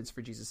 "The Evidence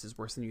for Jesus is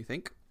Worse Than You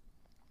Think."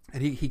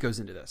 And he goes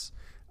into this.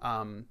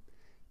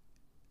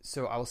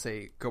 So I will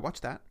say, go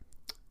watch that.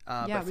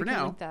 But for we can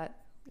now, link that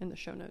in the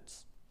show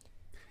notes.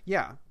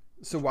 Yeah.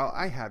 So while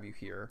I have you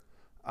here,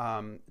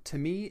 to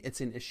me,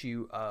 it's an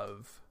issue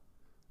of,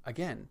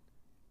 again,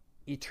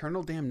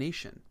 eternal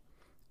damnation.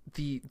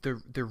 The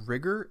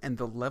rigor and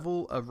the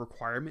level of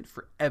requirement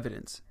for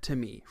evidence, to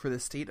me, for the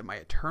state of my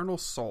eternal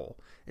soul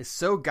is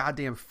so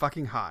goddamn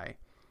fucking high.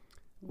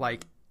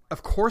 Like,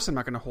 of course I'm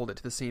not going to hold it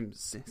to the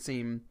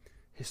same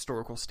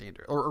historical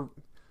standard. Or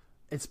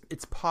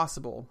it's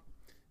possible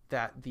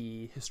that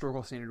the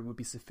historical standard would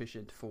be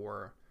sufficient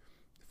for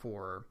I'm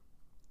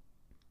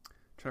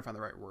trying to find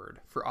the right word,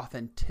 for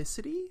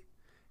authenticity.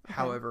 Okay.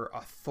 However,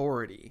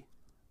 authority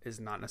is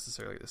not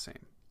necessarily the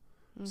same.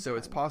 Okay. So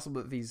it's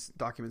possible that these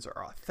documents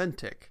are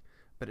authentic,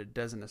 but it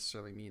doesn't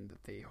necessarily mean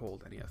that they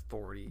hold any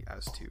authority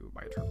as to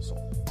my eternal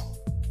soul.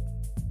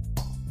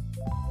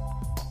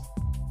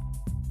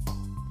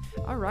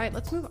 All right,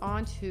 let's move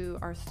on to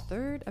our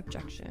third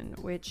objection,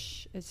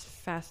 which is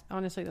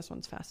honestly, this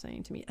one's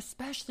fascinating to me,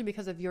 especially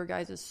because of your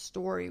guys'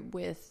 story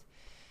with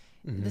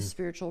the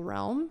spiritual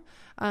realm.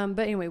 But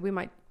anyway, we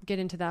might get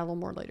into that a little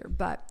more later.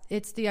 But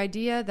it's the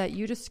idea that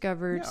you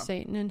discovered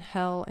Satan and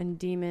hell and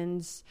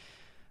demons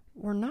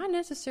were not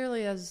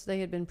necessarily as they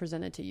had been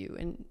presented to you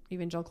in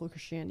evangelical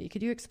Christianity.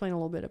 Could you explain a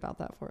little bit about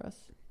that for us?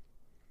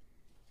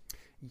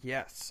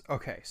 Yes.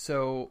 Okay,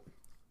 so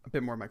a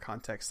bit more of my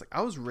context. Like,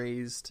 I was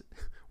raised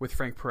with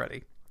Frank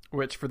Peretti,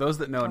 which for those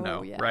that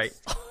know, yes. right?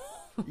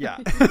 Yeah.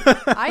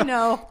 I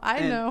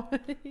know.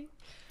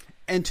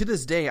 And to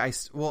this day,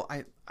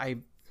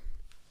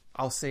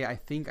 I'll say I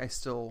think I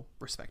still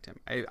respect him.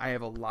 I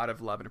have a lot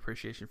of love and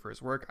appreciation for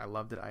his work. I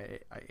loved it. I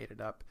ate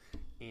it up.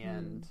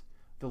 And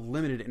the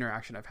limited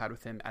interaction I've had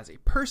with him as a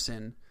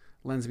person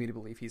lends me to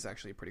believe he's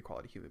actually a pretty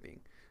quality human being.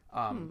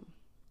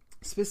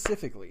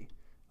 Specifically,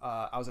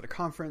 I was at a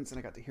conference and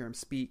I got to hear him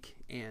speak,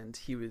 and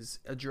he was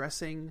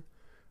addressing,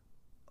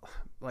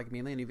 like,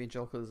 mainly in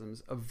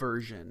evangelicalism's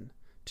aversion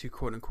to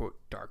quote unquote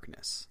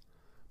darkness.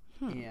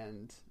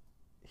 And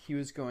he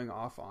was going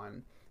off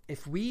on,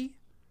 if we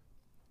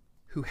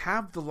who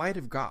have the light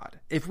of God,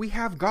 if we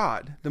have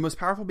God, the most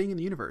powerful being in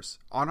the universe,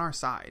 on our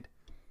side,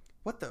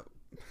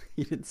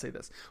 he didn't say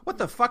this, what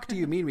the fuck do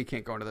you mean we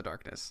can't go into the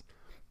darkness?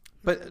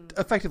 But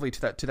effectively to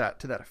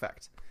that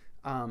effect.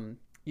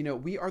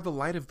 We are the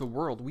light of the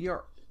world. We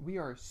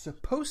are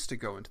supposed to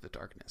go into the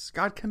darkness.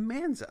 God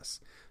commands us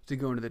to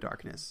go into the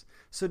darkness.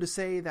 So to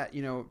say that,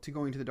 to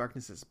go into the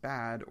darkness is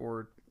bad,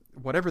 or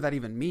whatever that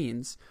even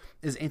means,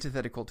 is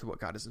antithetical to what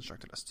God has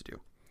instructed us to do.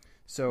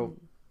 So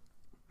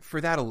for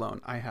that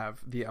alone, I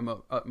have the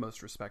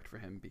utmost respect for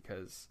him,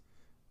 because,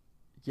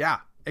 yeah,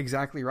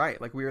 exactly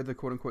right. Like, we are the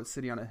quote unquote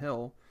city on a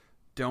hill.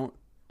 Don't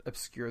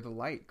obscure the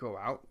light. Go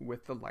out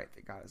with the light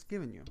that God has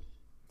given you.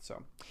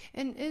 So,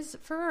 and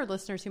for our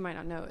listeners who might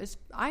not know,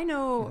 I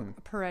know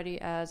Peretti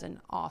as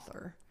an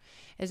author.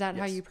 Is that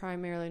how you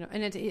primarily know?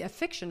 And it's a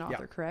fiction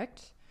author,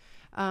 correct?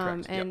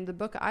 Correct. And the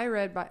book I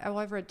read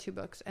I've read 2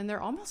 books, and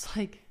they're almost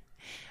like,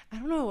 I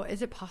don't know,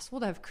 is it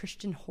possible to have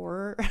Christian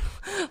horror?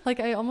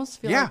 Like, I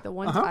almost feel like the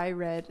ones I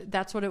read,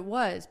 that's what it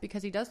was,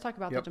 because he does talk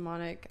about the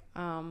demonic.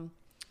 Quite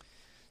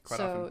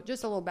so often.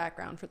 Just a little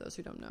background for those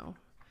who don't know.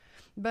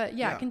 But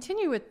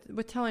continue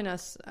with telling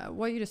us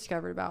what you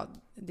discovered about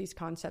these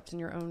concepts in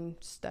your own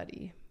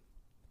study.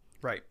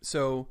 Right.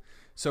 So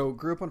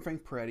grew up on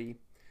Frank Peretti,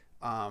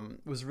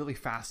 was really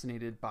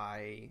fascinated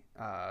by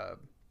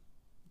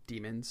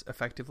demons,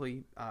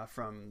 effectively,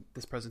 from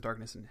This Present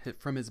Darkness, and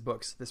from his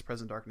books, This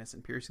Present Darkness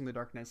and Piercing the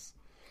Darkness.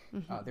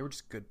 They were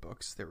just good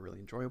books. They were really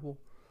enjoyable.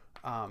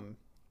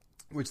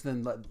 Which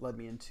then led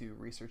me into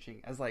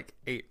researching as like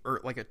a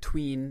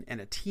tween and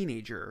a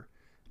teenager,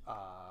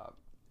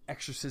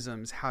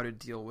 exorcisms, how to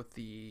deal with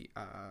the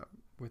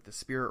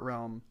spirit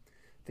realm,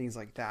 things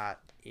like that.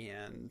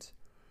 And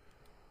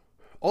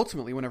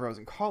ultimately, whenever I was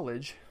in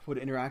college, would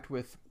interact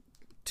with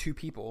 2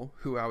 people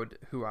who I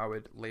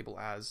would label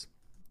as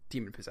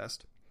demon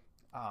possessed,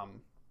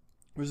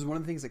 which is one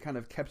of the things that kind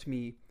of kept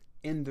me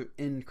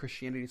in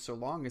Christianity so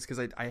long, is because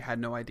I had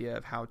no idea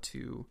of how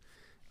to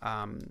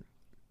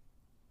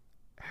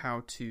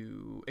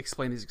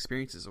explain these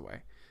experiences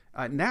away.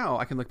 Now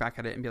I can look back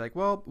at it and be like,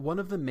 well, one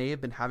of them may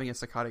have been having a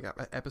psychotic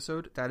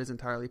episode. That is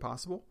entirely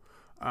possible.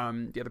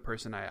 The other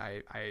person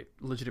I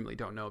legitimately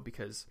don't know,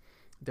 because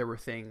there were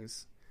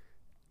things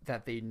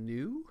that they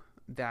knew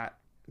that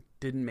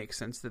didn't make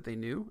sense that they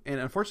knew. And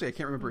unfortunately, I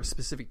can't remember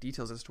specific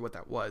details as to what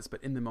that was.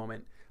 But in the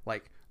moment,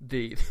 like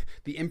the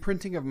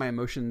imprinting of my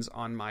emotions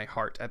on my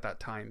heart at that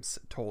time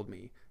told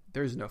me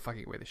there's no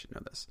fucking way they should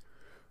know this.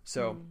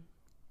 So,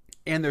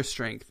 and their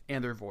strength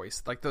and their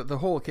voice, like the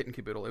whole kit and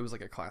caboodle, it was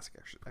like a classic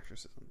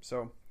exorcism.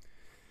 So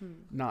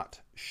not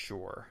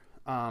sure.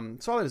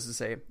 So all that is to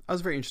say, I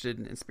was very interested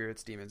in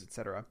spirits, demons,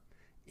 etc.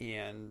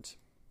 And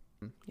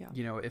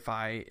you know, if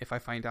I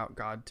find out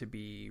God to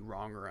be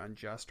wrong or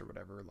unjust or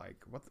whatever, like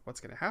what's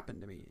going to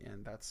happen to me?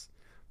 And that's,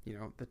 you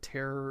know, the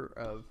terror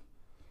of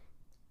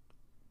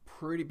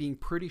being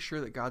pretty sure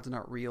that God's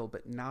not real,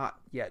 but not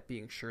yet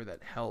being sure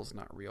that hell's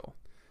not real,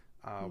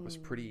 was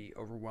pretty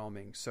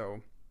overwhelming.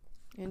 So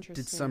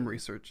did some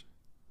research,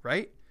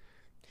 right?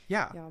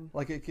 Yeah.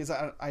 Like, because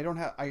I don't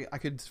have, I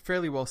could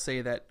fairly well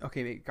say that,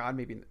 okay, God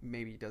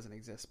maybe doesn't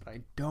exist, but I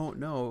don't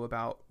know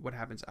about what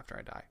happens after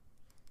I die.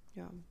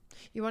 Yeah.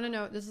 You want to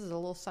know, this is a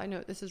little side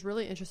note. This is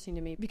really interesting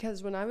to me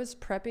because when I was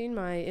prepping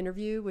my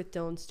interview with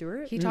Dylan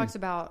Stewart, he talks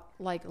about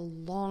like a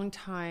long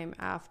time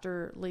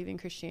after leaving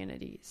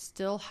Christianity,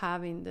 still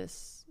having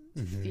this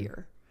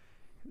fear,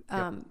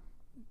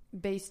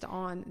 based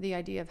on the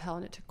idea of hell.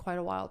 And it took quite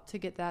a while to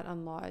get that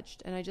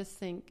unlodged. And I just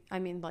think, I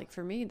mean, like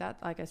for me, that,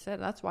 like I said,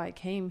 that's why I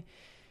came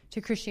to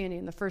Christianity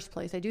in the first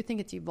place. I do think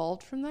it's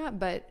evolved from that,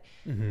 but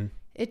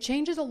it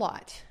changes a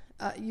lot,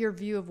 your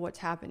view of what's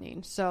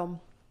happening. So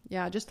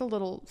yeah, just a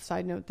little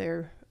side note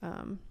there,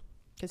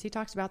 because he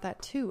talks about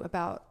that too,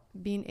 about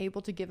being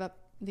able to give up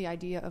the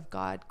idea of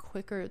God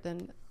quicker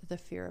than the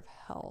fear of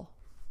hell,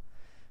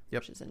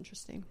 which is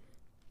interesting.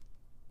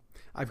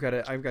 I've got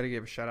to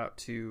give a shout out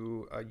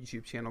to a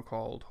YouTube channel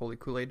called Holy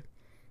Kool-Aid.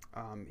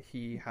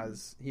 He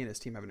and his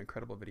team have an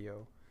incredible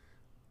video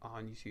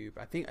on YouTube.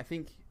 I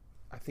think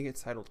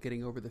it's titled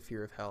 "Getting Over the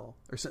Fear of Hell"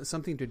 or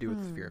something to do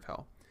with the fear of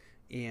hell.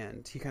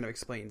 And he kind of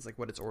explains like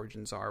what its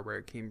origins are, where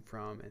it came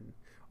from, and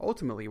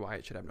ultimately why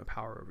it should have no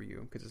power over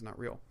you because it's not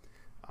real.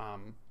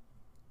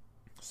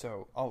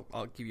 So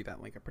I'll give you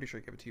that link. I'm pretty sure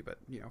I gave it to you, but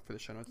you know, for the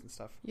show notes and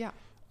stuff. Yeah.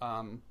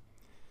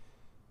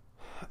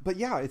 But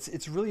yeah,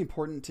 it's really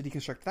important to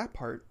deconstruct that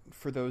part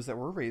for those that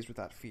were raised with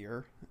that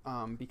fear,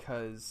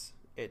 because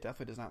it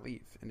definitely does not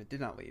leave, and it did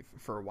not leave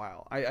for a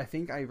while. I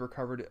think I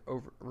recovered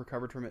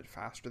from it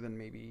faster than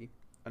maybe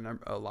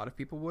a lot of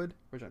people would,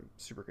 which I'm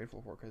super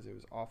grateful for because it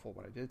was awful,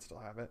 but I did still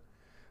have it.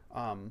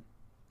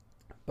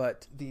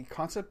 But the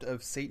concept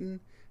of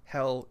Satan,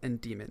 hell,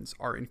 and demons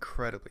are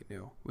incredibly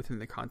new within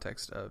the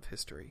context of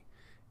history.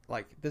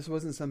 Like, this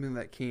wasn't something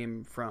that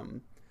came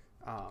from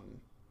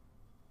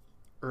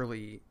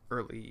early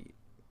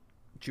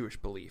Jewish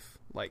belief.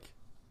 Like,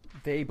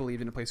 they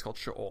believed in a place called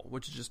Sheol,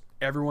 which is just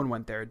everyone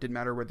went there. It didn't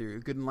matter whether you're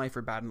good in life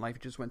or bad in life.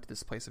 You just went to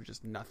this place of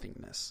just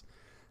nothingness.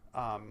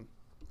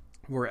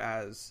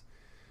 Whereas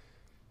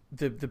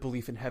the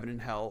belief in heaven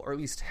and hell, or at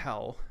least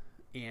hell,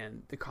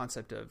 and the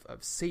concept of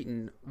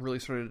Satan really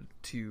started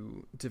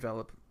to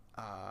develop,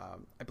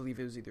 I believe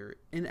it was either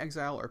in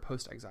exile or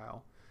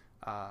post-exile,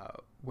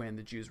 when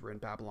the Jews were in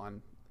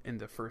Babylon in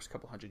the first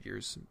couple hundred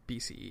years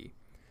BCE.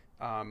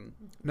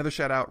 Another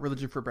shout out,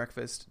 Religion for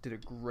Breakfast did a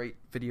great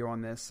video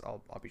on this.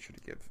 I'll be sure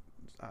to give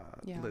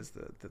Liz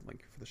the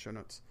link for the show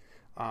notes,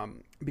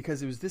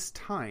 because it was this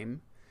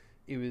time,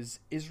 it was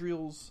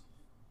Israel's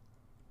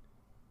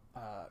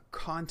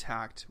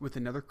contact with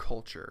another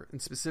culture,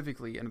 and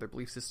specifically another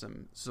belief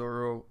system,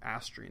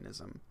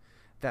 Zoroastrianism,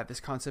 that this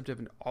concept of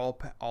an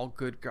all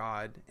good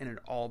God and an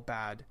all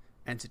bad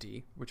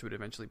entity, which would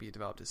eventually be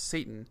developed as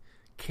Satan,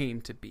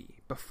 came to be.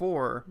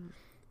 Before,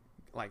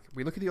 like,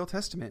 we look at the Old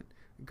Testament,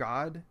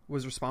 God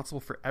was responsible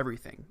for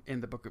everything.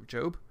 In the book of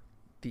Job,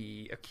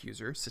 the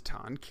accuser,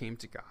 Satan, came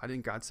to God,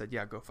 and God said,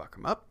 yeah, go fuck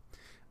him up.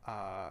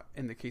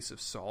 In the case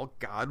of Saul,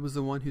 God was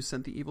the one who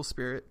sent the evil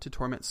spirit to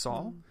torment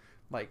Saul.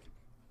 Like,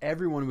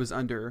 everyone was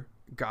under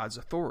God's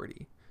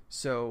authority.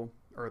 So,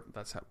 or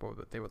that's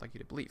what they would like you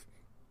to believe.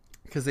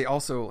 Because they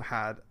also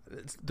had,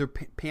 their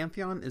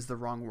pantheon is the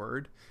wrong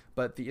word,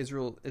 but the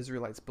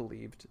Israelites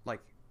believed, like,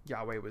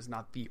 Yahweh was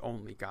not the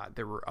only God.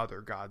 There were other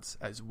gods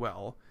as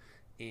well.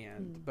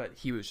 But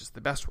he was just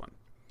the best one.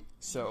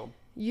 So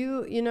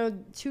you know,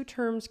 two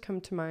terms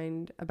come to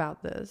mind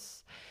about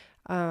this,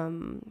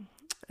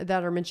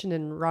 that are mentioned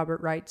in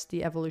Robert Wright's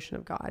The Evolution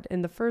of God.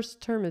 And the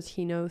first term is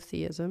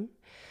henotheism,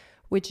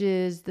 which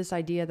is this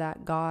idea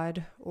that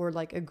God, or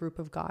like a group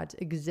of gods,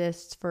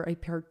 exists for a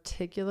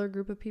particular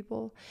group of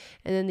people.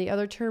 And then the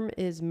other term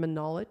is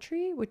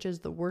monolatry, which is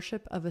the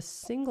worship of a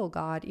single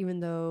God, even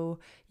though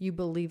you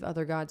believe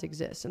other gods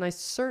exist. And I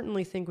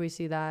certainly think we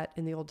see that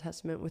in the Old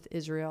Testament with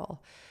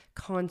Israel,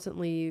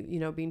 constantly, you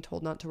know, being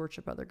told not to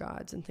worship other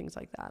gods and things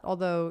like that.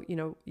 Although, you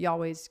know,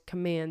 Yahweh's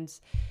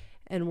commands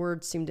and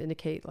words seem to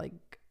indicate like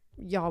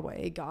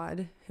Yahweh,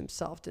 God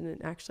himself,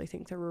 didn't actually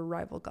think there were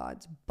rival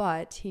gods,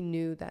 but he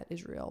knew that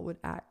Israel would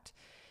act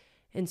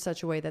in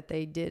such a way that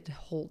they did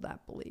hold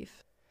that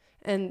belief.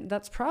 And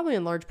that's probably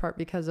in large part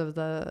because of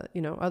the,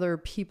 other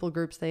people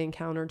groups they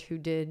encountered who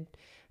did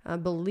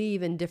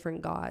believe in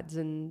different gods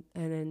and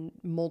in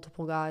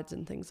multiple gods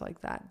and things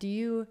like that. Do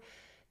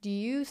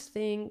you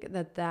think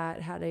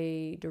that had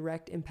a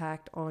direct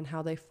impact on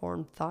how they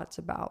formed thoughts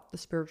about the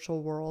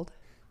spiritual world?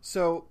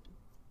 So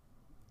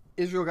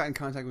Israel got in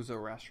contact with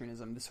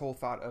Zoroastrianism. This whole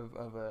thought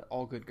of an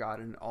all good God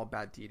and an all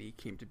bad deity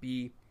came to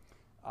be.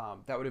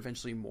 That would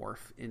eventually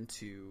morph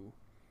into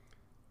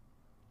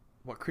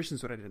what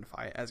Christians would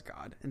identify as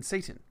God and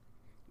Satan.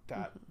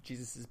 That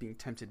Jesus is being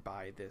tempted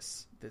by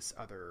this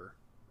other,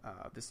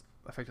 this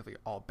effectively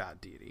all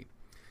bad deity.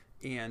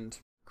 And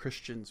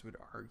Christians would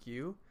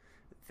argue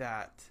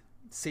that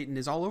Satan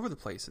is all over the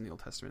place in the Old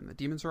Testament. The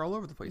demons are all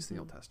over the place in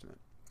the Old Testament.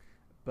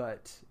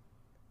 But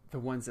the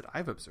ones that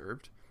I've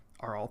observed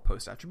are all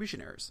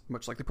post-attribution errors,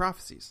 much like the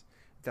prophecies,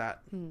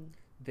 that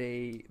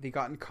they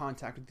got in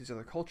contact with these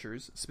other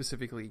cultures,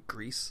 specifically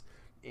Greece,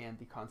 and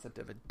the concept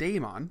of a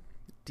daemon,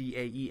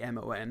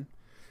 Daemon,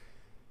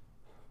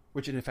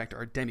 which in effect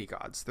are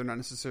demigods. They're not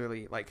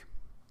necessarily, like,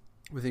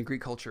 within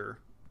Greek culture,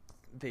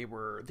 they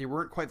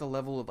weren't quite the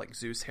level of like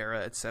Zeus, Hera,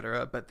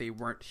 etc., but they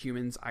weren't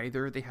humans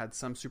either. They had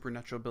some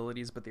supernatural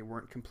abilities, but they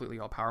weren't completely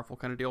all-powerful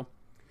kind of deal.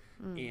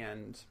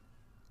 And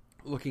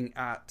looking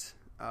at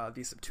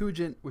the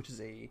Septuagint, which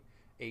is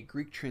a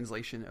Greek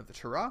translation of the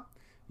Torah,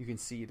 you can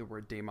see the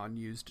word daemon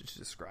used to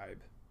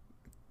describe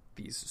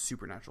these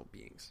supernatural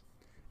beings.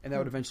 And that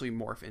would eventually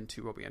morph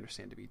into what we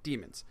understand to be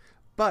demons.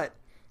 But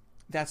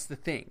that's the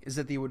thing, is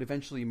that they would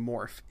eventually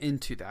morph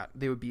into that.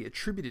 They would be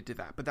attributed to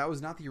that. But that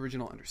was not the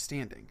original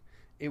understanding.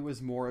 It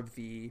was more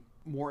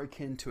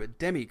akin to a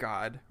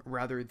demigod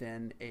rather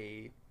than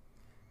a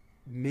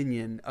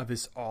minion of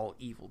this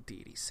all-evil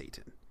deity,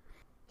 Satan.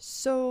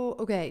 So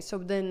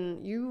then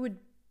you would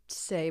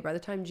say by the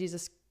time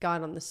Jesus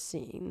got on the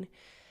scene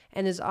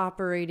and is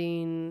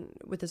operating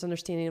with this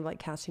understanding of like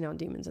casting out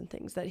demons and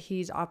things, that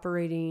he's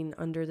operating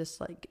under this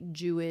like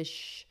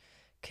Jewish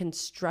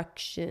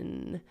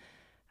construction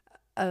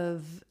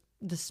of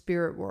the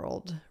spirit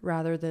world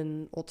rather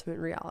than ultimate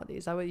reality.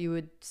 Is that what you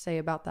would say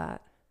about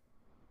that?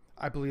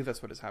 I believe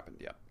that's what has happened,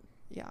 yeah.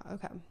 Yeah,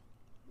 okay.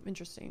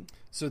 Interesting.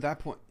 So at that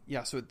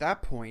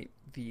point,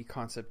 the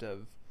concept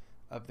of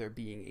there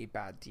being a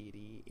bad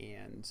deity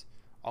and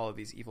all of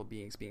these evil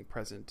beings being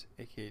present,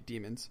 aka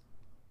demons,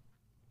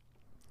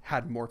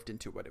 had morphed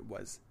into what it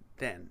was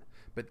then.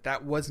 But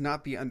that was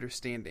not the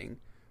understanding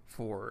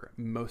for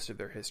most of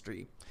their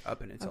history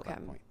up until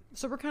that point.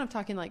 So we're kind of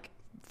talking like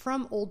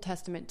from Old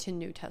Testament to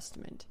New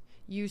Testament.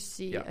 You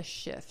see a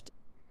shift.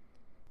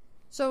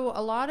 So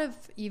a lot of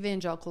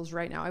evangelicals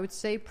right now, I would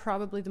say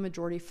probably the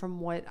majority from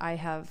what I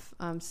have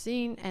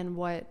seen and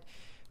what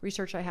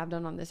research I have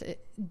done on this,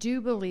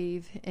 do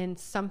believe in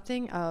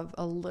something of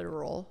a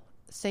literal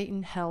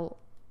Satan, hell,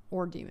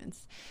 or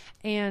demons.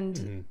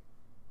 And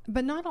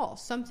but not all.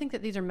 Some think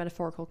that these are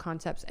metaphorical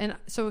concepts. And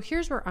so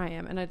here's where I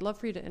am, and I'd love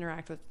for you to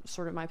interact with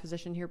sort of my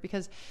position here,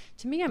 because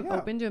to me, I'm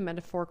open to a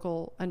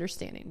metaphorical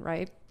understanding,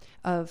 right,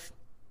 of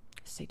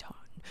Satan.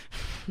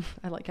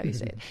 I like how you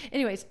say it.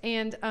 Anyways,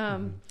 and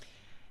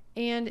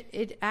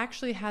it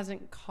actually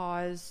hasn't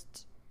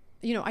caused,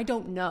 I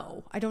don't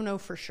know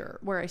for sure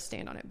where I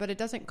stand on it, but it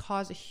doesn't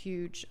cause a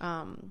huge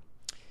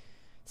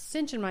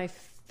cinch in my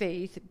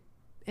faith.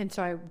 And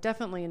so I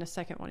definitely in a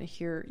second want to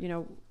hear,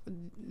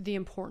 the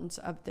importance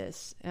of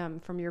this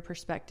from your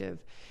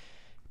perspective,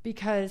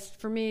 because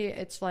for me,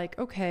 it's like,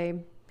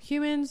 okay,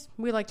 humans,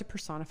 we like to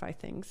personify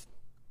things.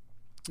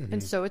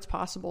 And so it's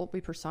possible we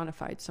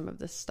personified some of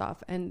this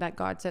stuff and that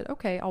God said,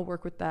 okay, I'll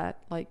work with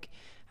that. Like,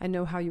 I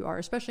know how you are,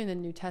 especially in the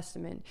New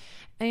Testament.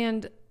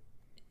 And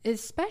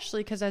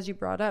especially because, as you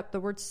brought up, the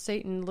word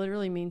Satan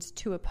literally means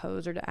to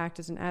oppose or to act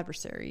as an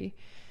adversary.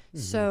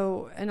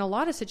 So in a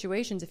lot of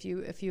situations, if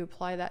you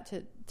apply that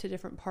to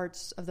different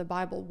parts of the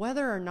Bible,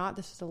 whether or not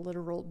this is a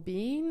literal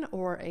being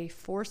or a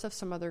force of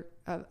some other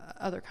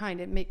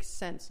kind, it makes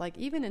sense. Like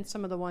even in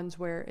some of the ones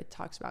where it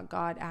talks about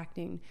God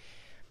acting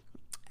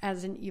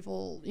as an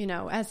evil,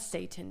 as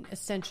Satan,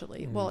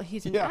 essentially. Well,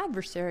 he's an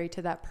adversary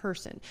to that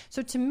person.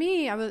 So to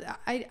me,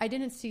 I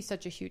didn't see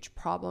such a huge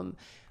problem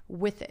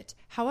with it.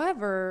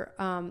 However,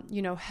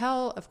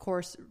 hell, of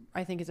course,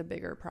 I think is a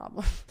bigger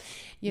problem.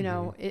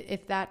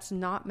 If that's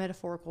not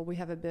metaphorical, we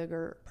have a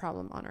bigger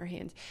problem on our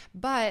hands.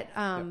 But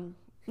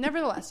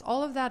nevertheless,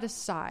 all of that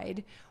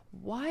aside,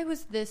 why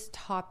was this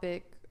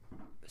topic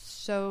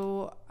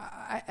so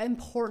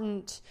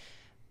important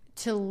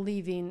to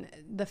leaving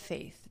the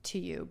faith to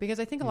you?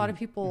 Because I think a lot of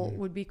people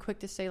would be quick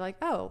to say like,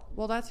 oh,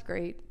 well, that's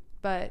great,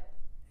 but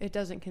it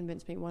doesn't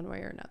convince me one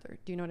way or another.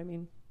 Do you know what I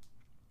mean?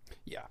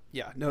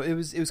 Yeah. No, it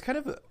was kind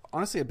of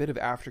honestly a bit of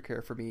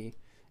aftercare for me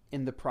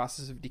in the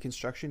process of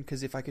deconstruction,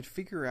 because if I could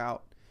figure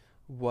out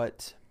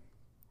what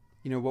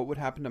would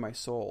happen to my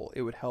soul,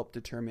 it would help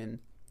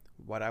determine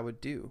what I would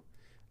do.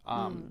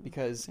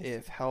 Because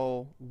if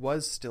hell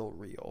was still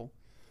real,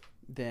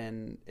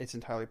 then it's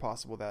entirely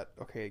possible that,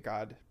 okay,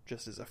 God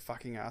just is a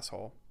fucking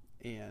asshole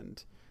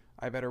and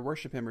I better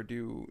worship him or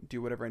do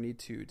whatever I need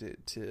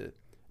to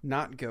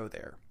not go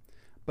there.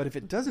 But if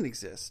it doesn't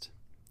exist,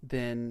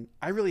 then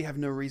I really have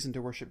no reason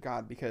to worship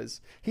God,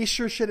 because he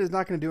sure shit is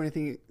not going to do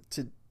anything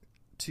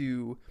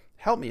to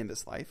help me in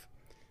this life.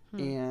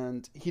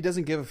 And he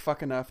doesn't give a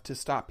fuck enough to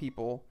stop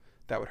people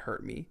that would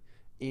hurt me.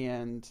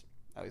 And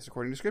at least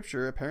according to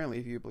scripture, apparently,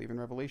 if you believe in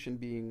Revelation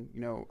being,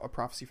 a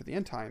prophecy for the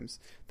end times,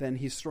 then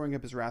he's storing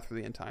up his wrath for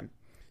the end time.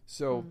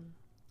 So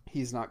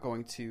he's not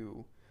going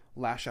to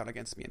lash out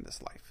against me in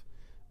this life.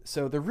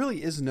 So there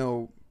really is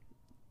no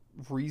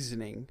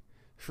reasoning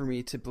for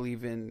me to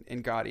believe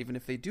in God, even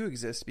if they do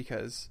exist,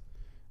 because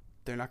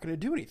they're not going to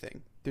do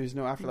anything. There's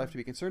no afterlife to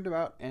be concerned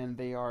about, and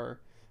they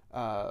are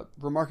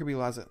remarkably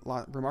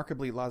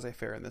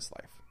laissez-faire in this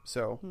life.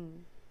 So,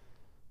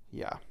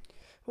 yeah.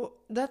 Well,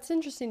 that's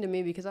interesting to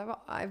me, because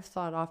I've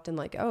thought often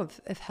like, oh,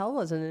 if hell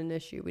wasn't an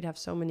issue, we'd have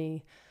so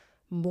many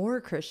more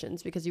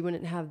Christians, because you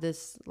wouldn't have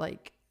this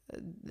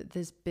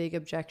this big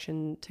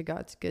objection to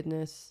God's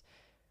goodness.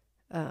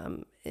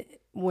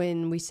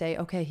 When we say,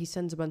 okay, he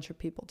sends a bunch of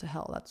people to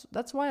hell,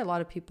 that's why a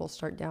lot of people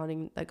start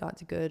doubting that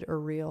God's good or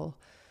real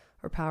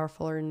or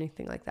powerful or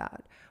anything like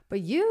that.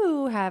 But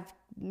you have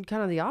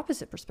kind of the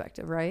opposite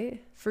perspective,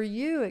 right? For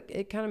you,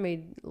 it kind of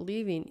made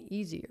leaving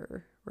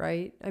easier,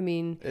 right? I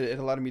mean, it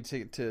allowed me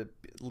to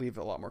leave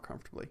a lot more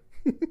comfortably.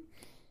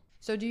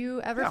 So do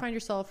you ever find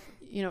yourself,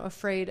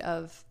 afraid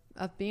of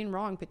being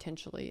wrong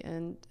potentially,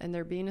 and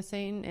there being a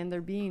Satan and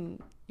there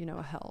being,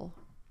 a hell?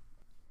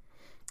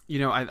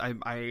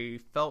 I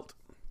felt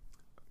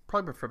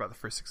probably for about the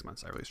first 6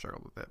 months, I really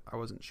struggled with it. I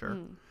wasn't sure.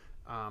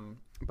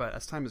 But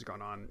as time has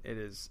gone on, it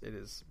is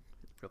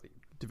really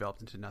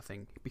developed into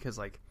nothing, because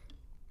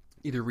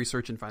either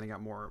research and finding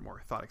out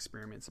more thought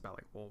experiments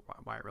about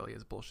why it really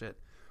is bullshit,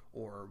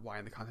 or why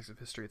in the context of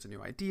history it's a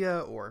new idea,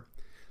 or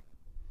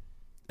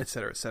et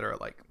cetera, et cetera.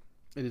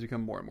 It has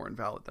become more and more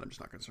invalid that I'm just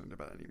not concerned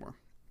about it anymore.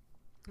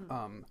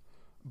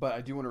 But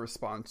I do want to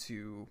respond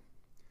to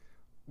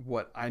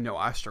what I know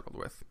I struggled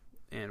with,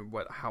 and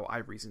how I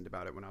reasoned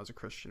about it when I was a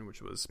Christian,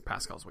 which was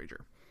Pascal's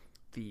wager.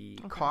 The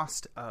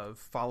cost of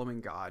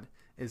following God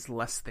is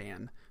less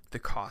than the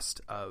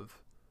cost of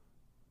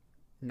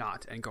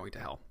not and going to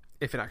hell,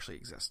 if it actually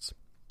exists.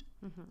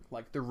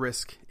 The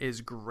risk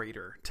is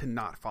greater to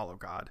not follow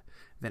God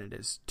than it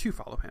is to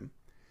follow him.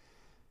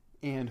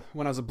 And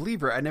when I was a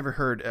believer, I never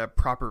heard a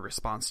proper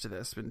response to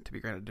this, and to be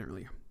granted, I didn't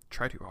really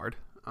try too hard.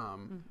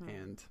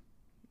 And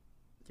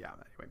yeah,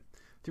 anyway,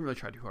 didn't really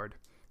try too hard.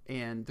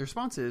 And the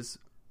response is,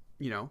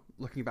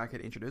 looking back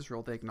at ancient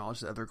Israel, they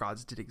acknowledged that other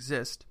gods did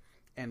exist,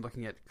 and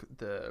looking at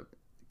the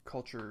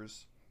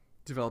cultures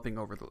developing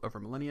over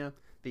millennia,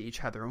 they each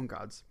had their own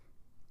gods.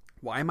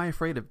 Why am I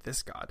afraid of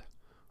this god?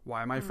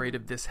 Why am I afraid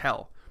of this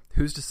hell?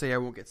 Who's to say I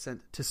won't get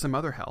sent to some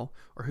other hell?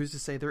 Or who's to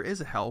say there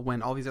is a hell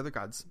when all these other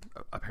gods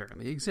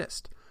apparently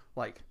exist?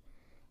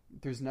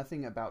 There's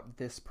nothing about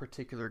this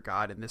particular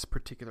god and this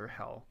particular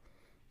hell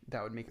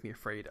that would make me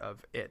afraid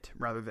of it,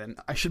 rather than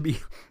I should be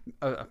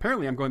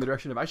apparently I'm going the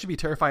direction of I should be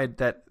terrified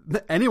that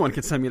anyone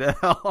can send me to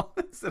hell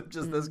instead of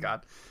just this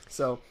God.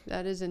 So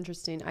that is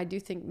interesting. I do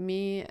think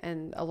me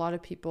and a lot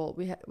of people,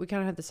 we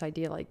kind of have this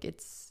idea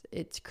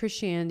it's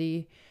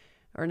Christianity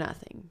or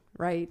nothing,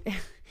 right?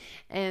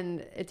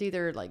 And it's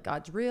either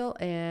God's real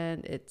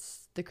and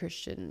it's the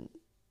Christian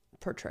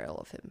portrayal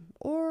of him,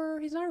 or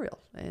he's not real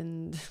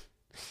and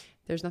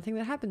there's nothing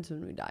that happens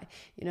when we die,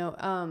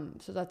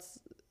 so that's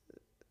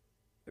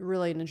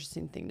really an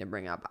interesting thing to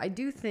bring up. I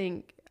do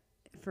think,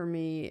 for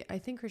me, I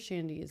think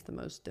Christianity is the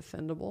most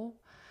defendable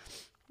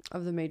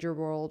of the major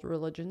world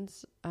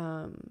religions.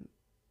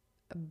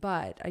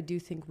 But I do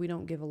think we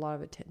don't give a lot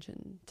of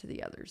attention to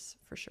the others,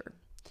 for sure.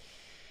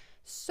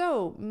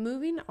 So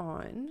moving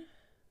on,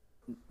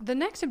 the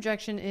next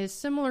objection is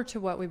similar to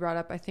what we brought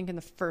up, I think, in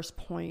the first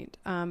point.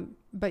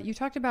 But you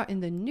talked about in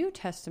the New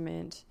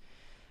Testament,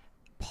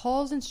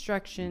 Paul's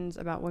instructions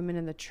about women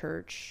in the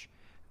church,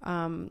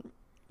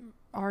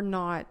 are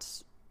not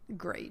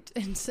great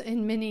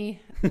in many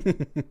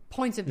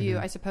points of view,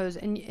 I suppose.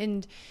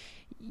 And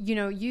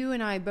you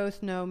and I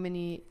both know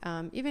many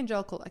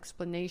evangelical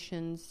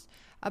explanations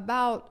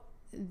about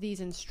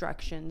these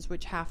instructions,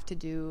 which have to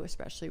do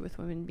especially with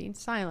women being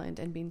silent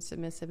and being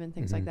submissive and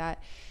things like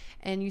that.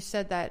 And you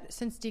said that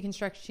since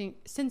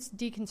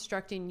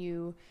deconstructing,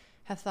 you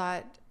have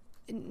thought,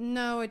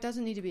 no, it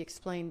doesn't need to be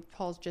explained.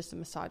 Paul's just a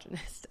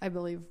misogynist, I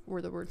believe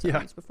were the words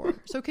I used before.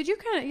 So could you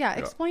kind of,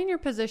 explain your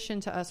position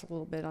to us a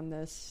little bit on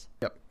this?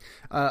 Yep.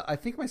 I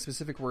think my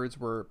specific words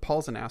were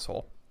Paul's an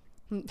asshole.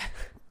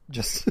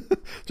 just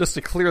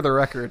to clear the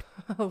record.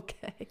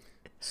 Okay.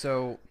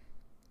 So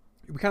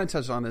we kind of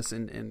touched on this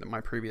in my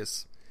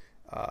previous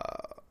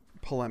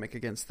polemic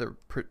against the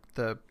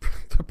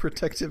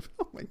protective,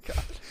 oh my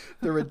God,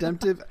 the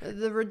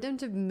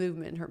redemptive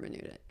movement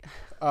hermeneutic.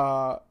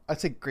 I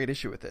take great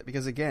issue with it,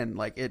 because again,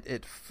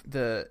 it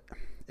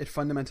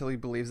fundamentally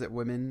believes that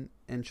women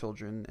and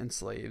children and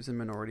slaves and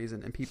minorities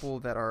and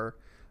people that are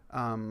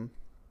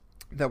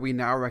that we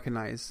now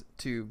recognize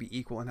to be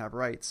equal and have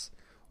rights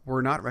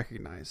were not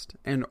recognized,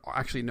 and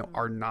actually no,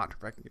 are not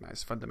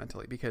recognized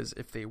fundamentally, because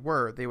if they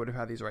were, they would have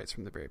had these rights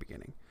from the very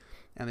beginning,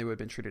 and they would have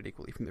been treated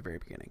equally from the very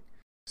beginning.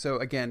 So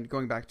again,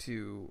 going back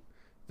to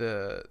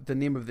the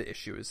name of the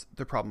issue is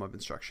the problem of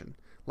instruction.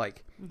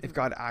 Like, if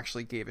God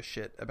actually gave a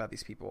shit about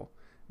these people,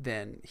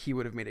 then he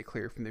would have made it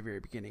clear from the very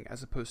beginning,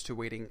 as opposed to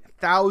waiting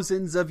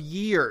thousands of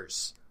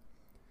years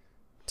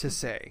to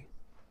say,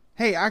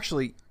 hey,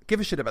 actually, give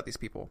a shit about these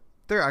people.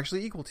 They're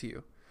actually equal to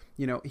you.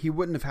 You know, he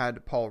wouldn't have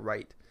had Paul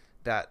write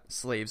that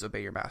slaves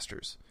obey your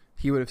masters.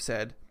 He would have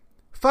said,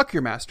 fuck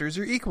your masters,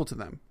 you're equal to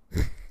them.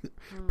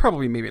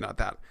 Probably, maybe not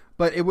that.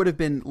 But it would have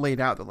been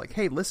laid out that, like,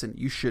 hey, listen,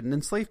 you shouldn't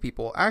enslave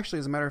people. Actually,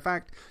 as a matter of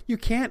fact, you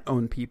can't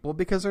own people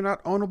because they're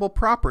not ownable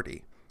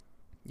property.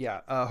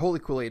 Yeah, Holy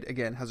Kool-Aid,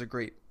 again, has a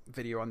great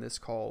video on this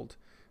called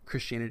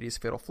Christianity's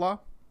Fatal Flaw.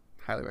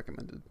 Highly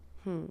recommended.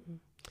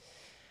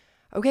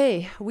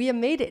 Okay, we have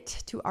made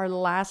it to our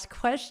last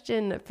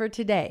question for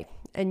today.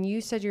 And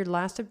you said your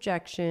last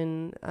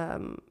objection,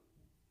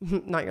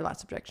 not your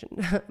last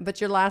objection, but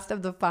your last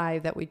of the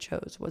 5 that we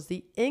chose was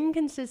the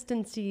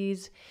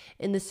inconsistencies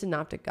in the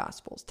Synoptic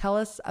Gospels. Tell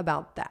us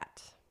about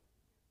that.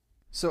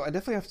 So I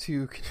definitely have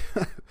to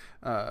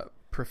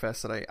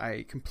profess that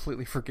I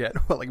completely forget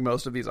what, like,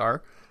 most of these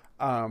are.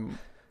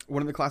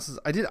 One of the classes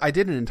I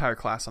did an entire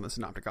class on the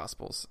Synoptic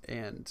Gospels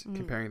and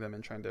comparing them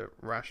and trying to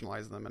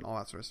rationalize them and all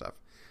that sort of stuff.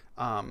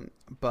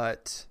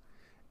 But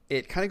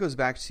it kind of goes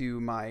back to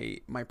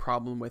my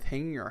problem with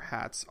hanging our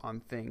hats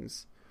on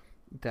things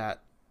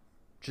that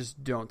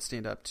just don't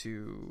stand up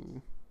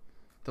to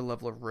the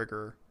level of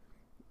rigor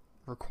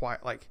required.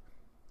 Like,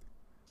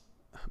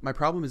 my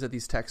problem is that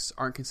these texts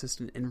aren't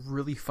consistent in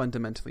really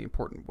fundamentally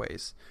important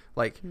ways.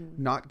 Like,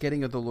 not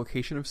getting the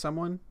location of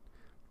someone.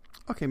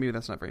 Okay, maybe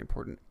that's not very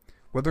important.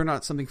 Whether or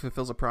not something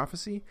fulfills a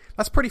prophecy,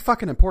 that's pretty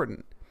fucking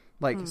important.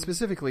 Like,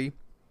 specifically,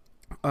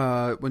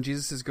 when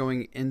Jesus is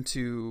going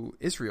into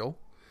Israel,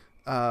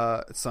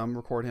 some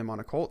record him on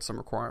a colt, some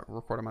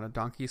record him on a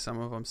donkey, some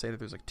of them say that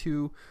there's like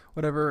 2,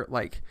 whatever.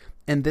 Like,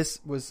 and this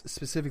was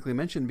specifically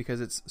mentioned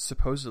because it's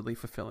supposedly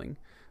fulfilling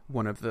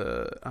one of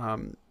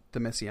the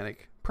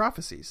messianic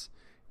prophecies.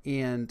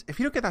 And if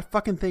you don't get that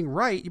fucking thing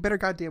right, you better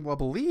goddamn well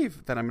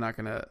believe that I'm not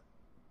going to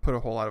put a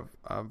whole lot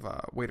of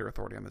weight or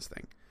authority on this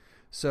thing.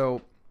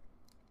 So,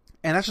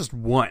 and that's just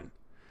one.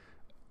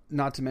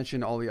 Not to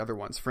mention all the other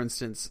ones. For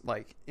instance,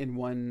 like in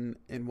one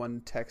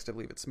text, I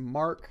believe it's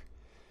Mark.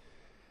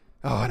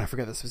 Oh, and I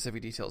forget the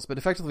specific details, but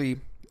effectively,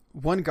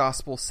 one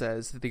gospel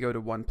says that they go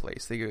to one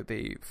place.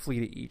 They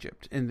flee to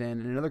Egypt, and then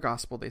in another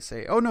gospel they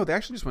say, oh no, they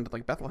actually just went to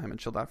like Bethlehem and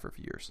chilled out for a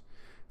few years.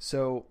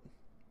 So,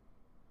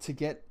 to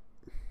get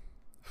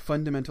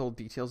fundamental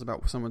details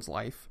about someone's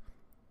life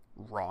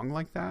wrong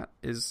like that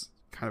is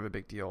kind of a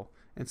big deal.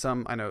 And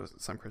I know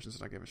some Christians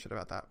don't give a shit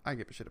about that. I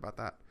give a shit about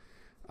that.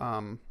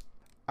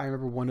 I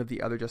remember one of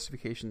the other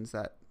justifications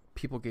that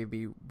people gave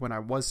me when I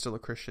was still a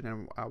Christian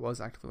and I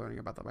was actively learning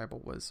about the Bible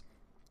was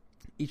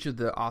each of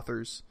the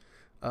authors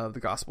of the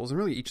Gospels, and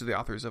really each of the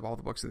authors of all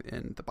the books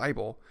in the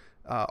Bible,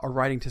 are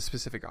writing to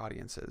specific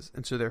audiences.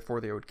 And so therefore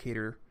they would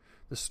cater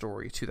the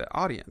story to that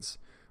audience,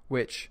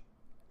 which,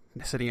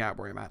 sitting out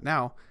where I'm at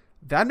now,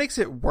 that makes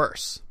it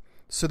worse.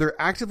 So they're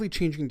actively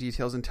changing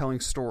details and telling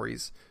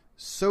stories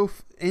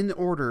in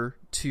order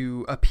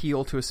to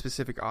appeal to a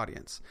specific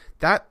audience.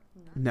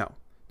 No.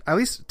 At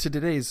least to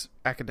today's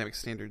academic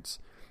standards,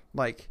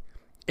 like,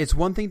 it's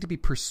one thing to be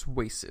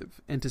persuasive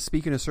and to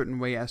speak in a certain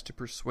way as to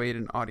persuade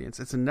an audience.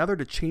 It's another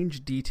to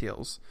change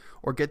details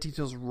or get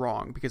details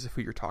wrong because of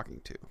who you're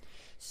talking to.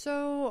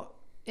 So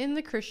in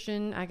the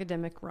Christian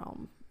academic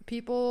realm,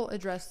 people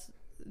address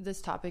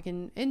this topic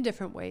in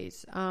different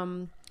ways.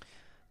 One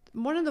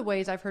of the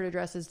ways I've heard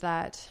addressed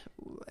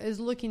is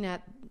looking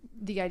at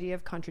the idea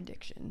of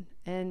contradiction.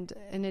 And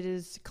it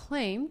is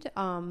claimed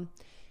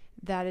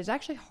that it's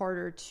actually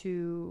harder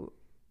to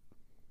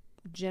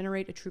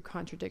generate a true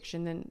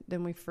contradiction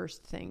than we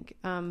first think.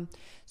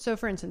 So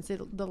for instance,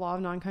 the law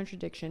of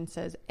non-contradiction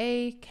says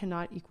A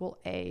cannot equal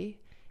A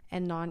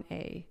and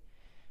non-A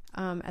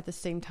at the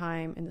same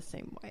time in the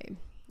same way.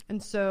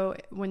 And so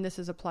when this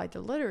is applied to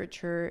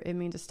literature, it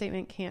means a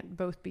statement can't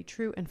both be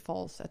true and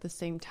false at the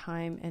same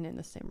time and in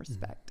the same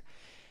respect.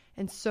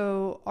 And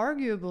so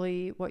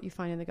arguably what you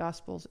find in the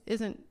Gospels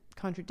isn't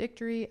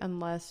contradictory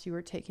unless you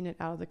are taking it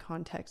out of the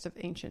context of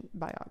ancient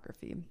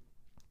biography.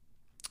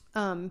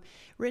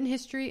 Written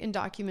history and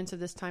documents of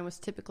this time was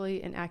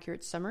typically an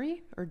accurate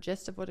summary or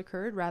gist of what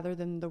occurred rather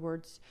than the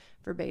words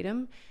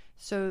verbatim.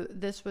 So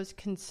this was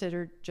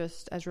considered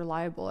just as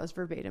reliable as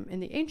verbatim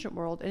in the ancient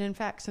world. And in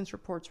fact, since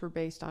reports were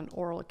based on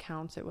oral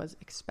accounts, it was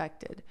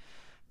expected.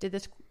 Did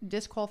this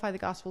disqualify the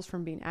Gospels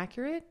from being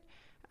accurate?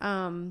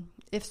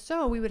 If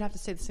so, we would have to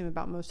say the same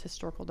about most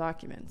historical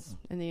documents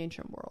in the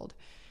ancient world.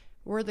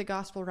 Were the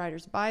gospel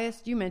writers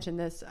biased? You mentioned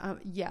this.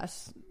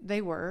 Yes,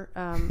 they were.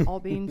 All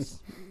beings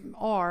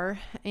are.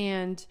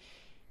 And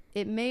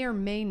it may or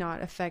may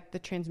not affect the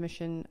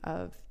transmission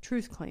of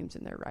truth claims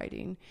in their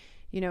writing.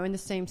 In the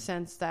same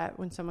sense that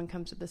when someone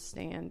comes to the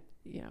stand,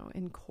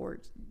 in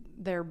court,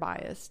 they're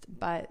biased.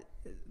 But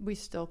we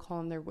still call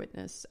on their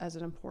witness as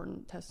an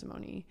important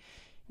testimony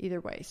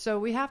either way. So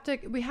we have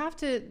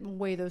to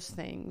weigh those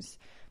things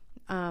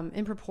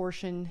in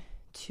proportion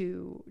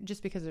to,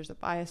 just because there's a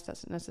bias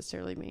doesn't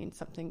necessarily mean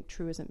something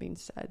true isn't being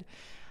said.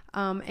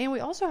 And we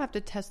also have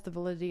to test the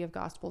validity of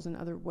gospels in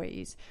other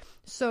ways.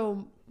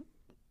 So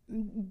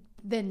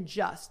than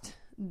just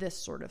this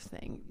sort of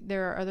thing.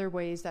 There are other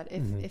ways that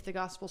if the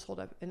gospels hold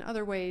up in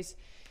other ways,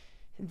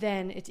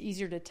 then it's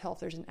easier to tell if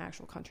there's an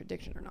actual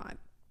contradiction or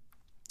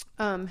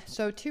not.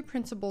 So 2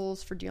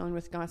 principles for dealing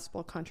with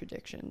gospel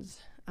contradictions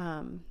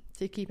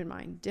to keep in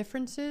mind.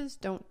 Differences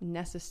don't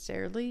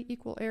necessarily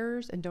equal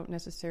errors and don't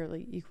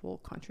necessarily equal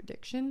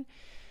contradiction.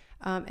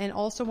 And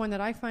also one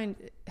that I find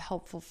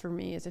helpful for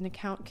me is an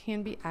account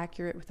can be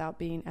accurate without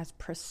being as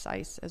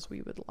precise as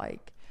we would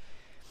like.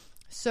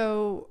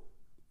 So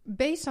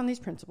based on these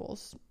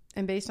principles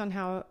and based on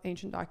how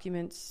ancient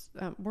documents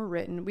were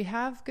written, we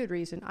have good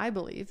reason, I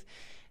believe,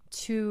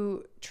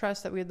 to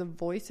trust that we have the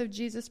voice of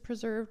Jesus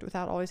preserved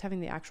without always having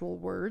the actual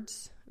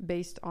words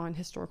based on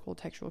historical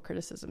textual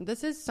criticism.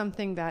 This is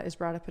something that is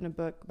brought up in a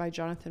book by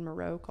Jonathan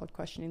Moreau called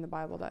Questioning the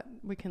Bible that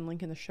we can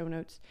link in the show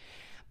notes.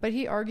 But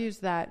he argues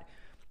that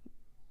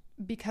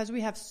because we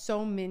have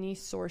so many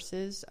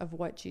sources of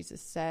what Jesus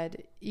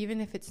said,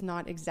 even if it's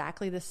not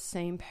exactly the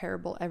same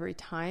parable every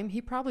time,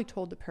 he probably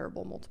told the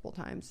parable multiple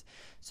times.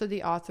 So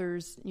the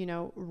authors,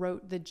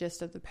 wrote the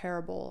gist of the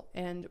parable,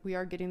 and we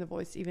are getting the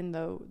voice, even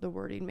though the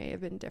wording may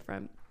have been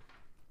different.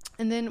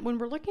 And then when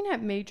we're looking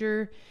at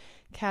major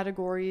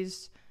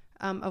categories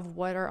of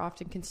what are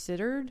often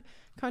considered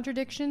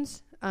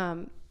contradictions,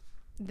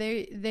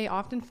 they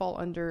often fall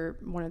under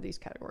one of these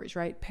categories,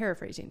 right?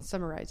 Paraphrasing,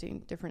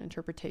 summarizing different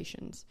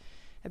interpretations.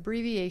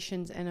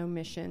 Abbreviations and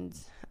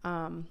omissions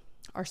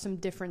are some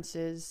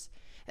differences.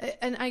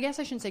 And I guess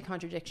I shouldn't say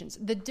contradictions.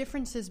 The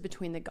differences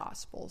between the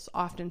Gospels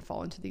often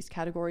fall into these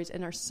categories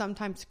and are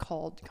sometimes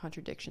called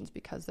contradictions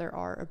because there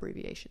are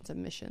abbreviations,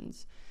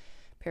 omissions,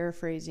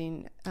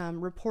 paraphrasing,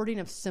 reporting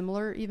of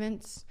similar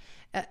events,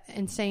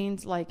 and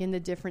sayings like in the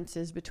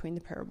differences between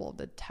the parable of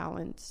the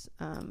talents,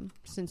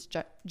 since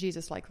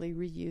Jesus likely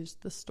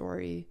reused the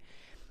story,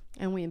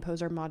 and we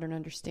impose our modern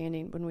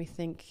understanding when we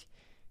think,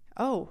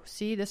 oh,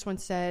 see, this one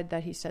said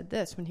that he said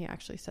this when he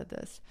actually said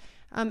this.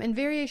 And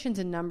variations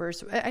in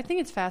numbers. I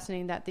think it's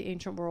fascinating that the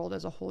ancient world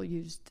as a whole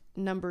used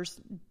numbers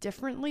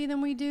differently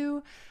than we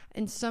do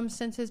in some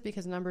senses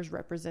because numbers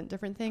represent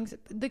different things.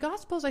 The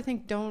Gospels, I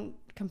think, don't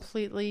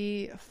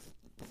completely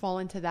fall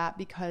into that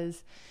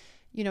because,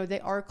 they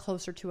are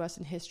closer to us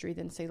in history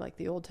than, say, like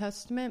the Old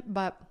Testament.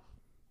 But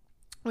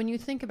when you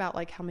think about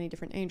like how many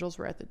different angels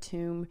were at the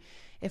tomb,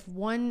 if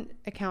one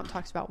account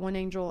talks about one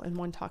angel and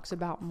one talks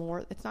about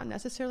more, it's not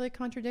necessarily a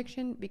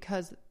contradiction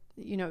because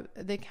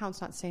the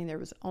account's not saying there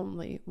was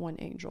only one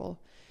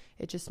angel.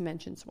 It just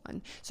mentions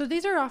one. So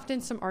these are often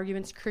some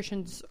arguments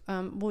Christians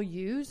will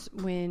use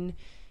when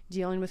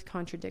dealing with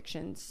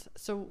contradictions.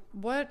 So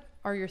what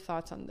are your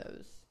thoughts on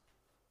those?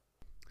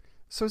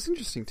 So it's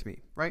interesting to me,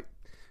 right?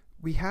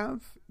 We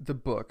have the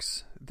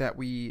books that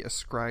we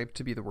ascribe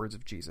to be the words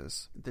of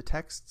Jesus. The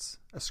texts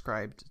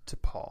ascribed to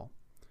Paul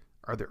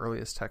are the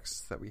earliest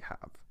texts that we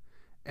have.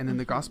 And then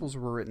the Gospels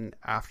were written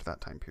after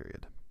that time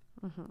period.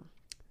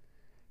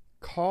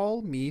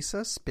 Call me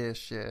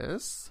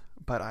suspicious,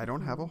 but I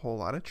don't have a whole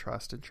lot of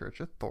trust in church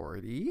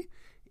authority,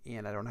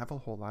 and I don't have a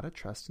whole lot of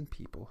trust in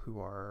people who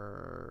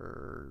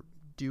are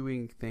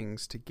doing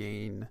things to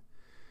gain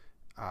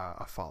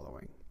a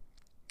following.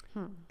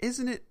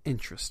 Isn't it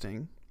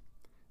interesting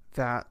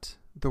that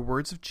the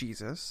words of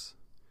Jesus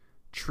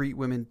treat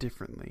women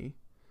differently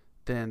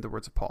than the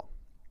words of Paul?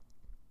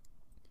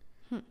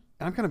 And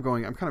I'm kind of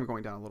going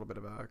down a little bit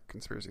of a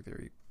conspiracy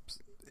theory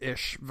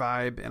ish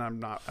vibe, and I'm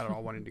not at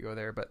all wanting to go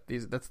there, but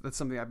that's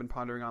something I've been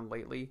pondering on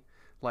lately.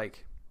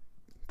 Like,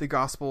 the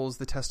Gospels,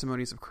 the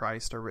testimonies of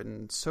Christ are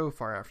written so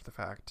far after the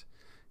fact,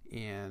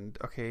 and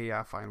okay,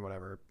 yeah, fine,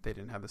 whatever. They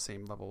didn't have the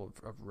same level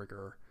of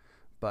rigor,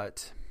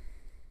 but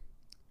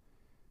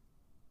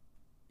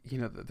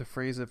the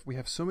phrase of we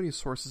have so many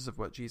sources of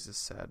what Jesus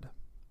said,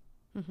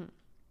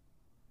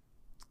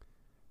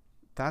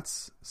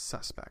 that's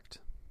suspect.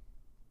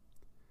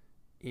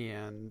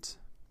 And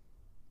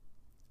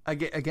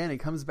again, it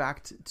comes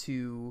back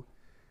to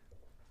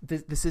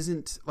this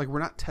isn't like, we're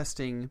not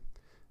testing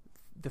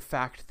the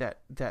fact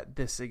that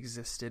this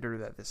existed or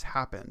that this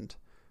happened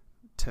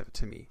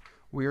to me.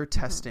 We are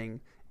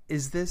testing,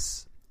 is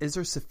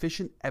there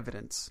sufficient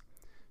evidence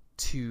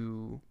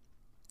to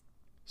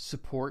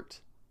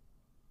support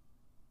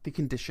the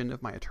condition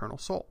of my eternal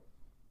soul?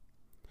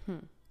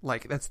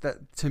 Like,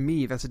 to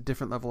me, that's a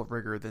different level of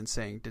rigor than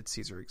saying, did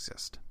Caesar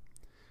exist?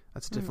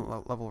 That's a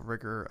different level of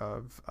rigor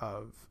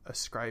of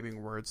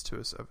ascribing words to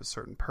us of a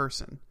certain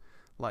person.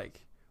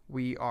 Like,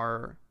 we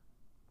are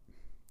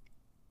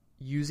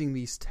using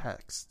these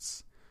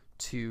texts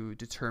to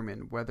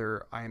determine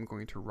whether I am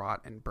going to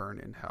rot and burn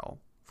in hell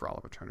for all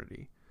of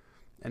eternity,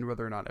 and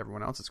whether or not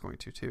everyone else is going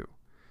to too.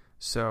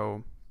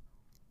 So,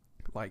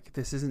 like,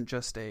 this isn't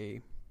just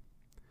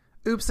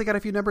oops, I got a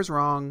few numbers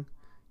wrong.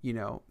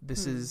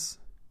 This is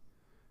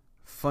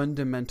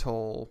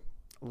fundamental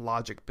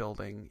logic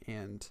building,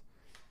 and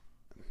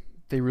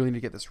they really need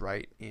to get this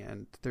right.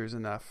 And there's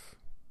not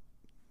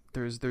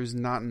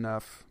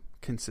enough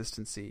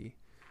consistency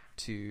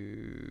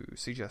to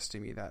suggest to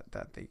me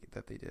that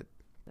they did.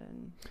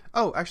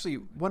 Oh, actually,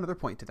 one other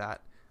point to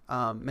that,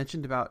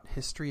 mentioned about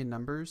history and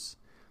numbers.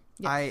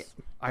 Yes.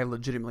 I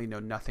legitimately know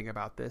nothing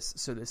about this,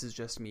 so this is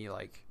just me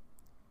like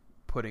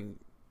putting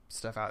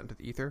stuff out into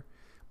the ether.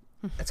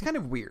 It's kind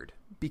of weird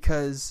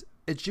because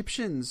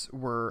Egyptians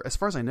were, as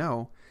far as I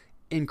know,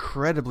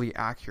 incredibly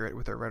accurate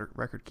with their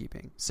record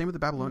keeping. Same with the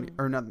Babylonians,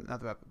 or not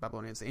the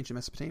Babylonians, the ancient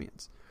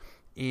Mesopotamians,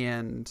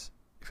 and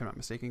if I'm not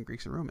mistaken,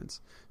 Greeks and Romans.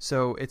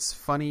 So it's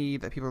funny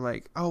that people are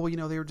like, oh,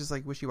 well, they were just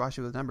like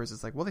wishy-washy with the numbers.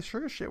 It's like, well, they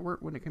sure as shit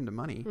weren't when it came to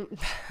money.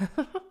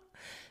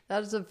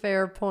 That is a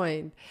fair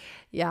point.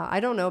 Yeah, I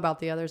don't know about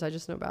the others. I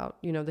just know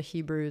about, the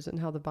Hebrews and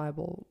how the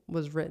Bible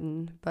was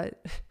written.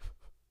 But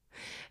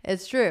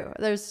it's true.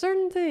 There's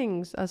certain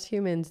things us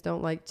humans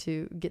don't like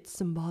to get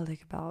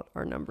symbolic about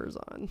our numbers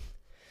on.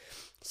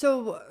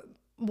 So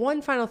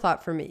one final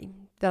thought for me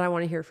that I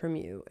want to hear from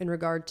you in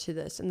regard to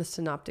this in the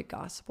Synoptic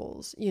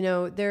Gospels.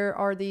 There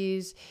are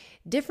these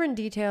different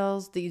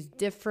details, these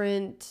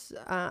different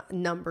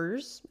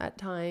numbers at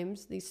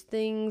times, these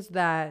things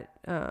that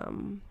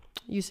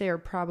you say are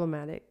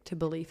problematic to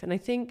belief. And I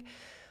think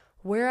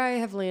where I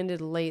have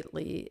landed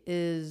lately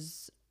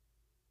is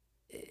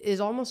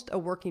almost a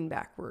working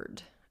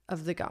backward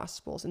of the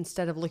Gospels,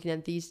 instead of looking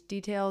at these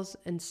details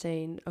and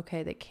saying,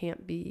 okay, they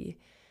can't be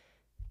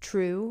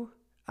true.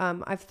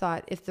 I've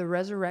thought if the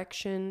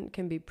resurrection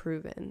can be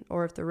proven,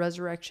 or if the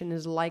resurrection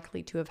is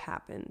likely to have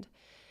happened,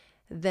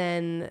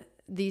 then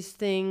these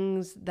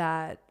things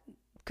that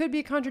could be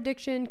a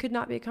contradiction, could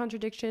not be a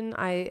contradiction,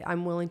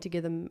 I'm willing to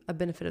give them a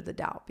benefit of the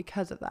doubt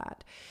because of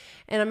that.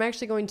 And I'm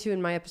actually going to, in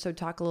my episode,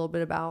 talk a little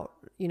bit about,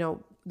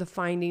 the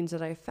findings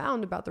that I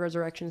found about the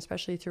resurrection,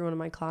 especially through one of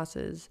my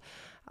classes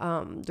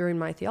during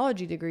my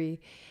theology degree,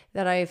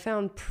 that I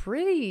found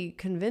pretty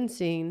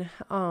convincing,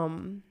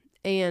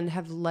 and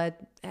have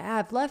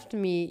left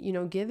me,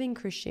 giving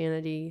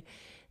Christianity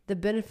the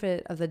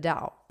benefit of the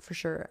doubt for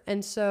sure.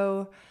 And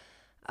so,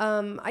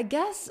 I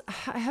guess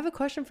I have a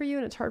question for you,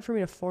 and it's hard for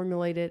me to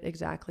formulate it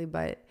exactly,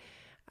 but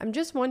I'm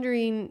just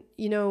wondering,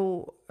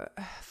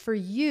 for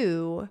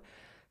you,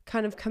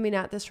 kind of coming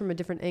at this from a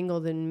different angle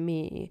than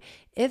me,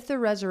 if the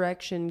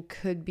resurrection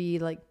could be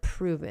like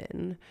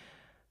proven,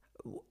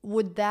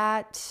 would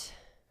that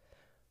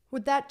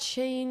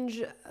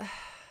change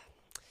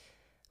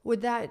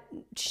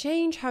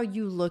how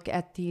you look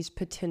at these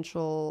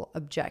potential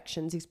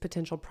objections, these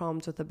potential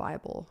problems with the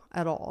Bible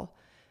at all?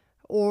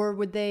 Or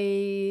would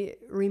they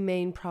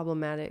remain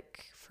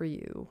problematic for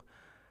you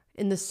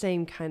in the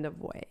same kind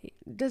of way?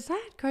 Does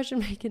that question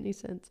make any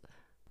sense?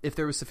 If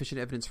there was sufficient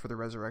evidence for the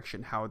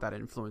resurrection, how would that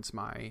influence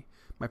my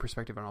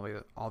perspective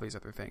on all these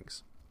other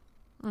things?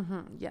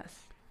 Mm-hmm. Yes.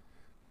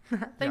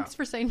 Thanks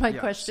for saying my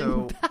question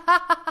so,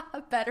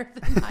 better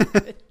than I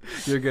could.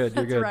 You're good.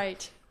 That's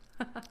right.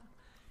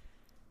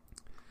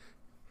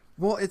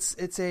 Well, it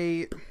is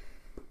a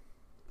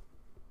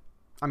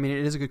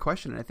good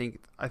question. And I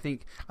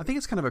think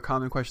it's kind of a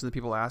common question that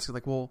people ask.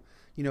 Like, well,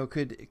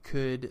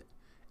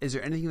 is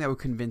there anything that would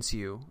convince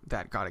you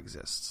that God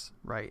exists?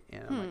 Right.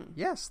 And I'm like,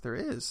 yes, there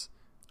is.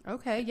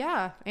 Okay.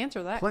 Yeah.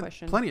 Answer that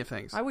question. Plenty of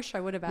things. I wish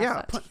I would have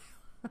asked that.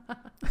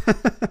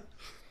 Yes.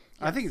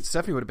 I think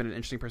Stephanie would have been an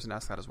interesting person to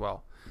ask that as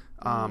well.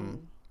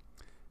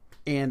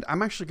 And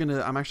I'm actually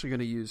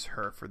gonna use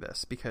her for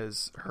this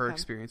because her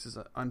experience is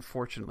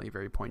unfortunately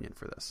very poignant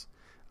for this,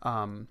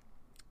 and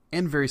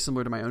very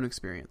similar to my own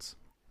experience.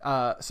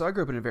 So I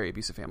grew up in a very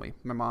abusive family.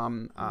 My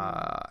mom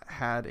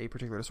had a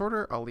particular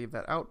disorder. I'll leave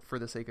that out for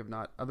the sake of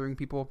not othering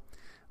people,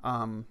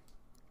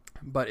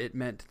 but it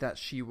meant that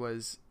she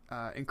was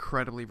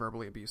incredibly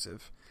verbally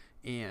abusive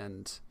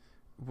and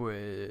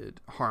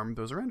would harm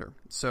those around her.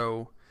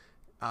 So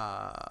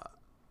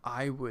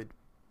I would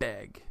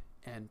beg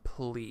and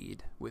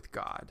plead with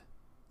God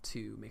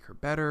to make her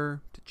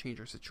better, to change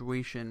her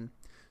situation,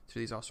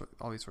 to do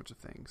all these sorts of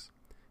things,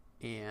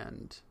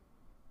 and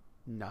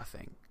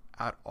nothing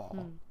at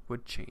all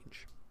would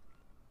change.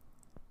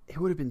 It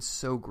would have been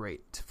so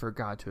great for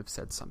God to have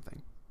said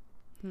something.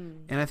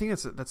 And I think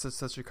that's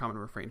such a common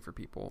refrain for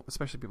people,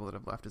 especially people that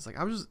have left. It's like,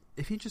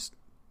 if he just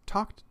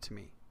talked to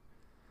me.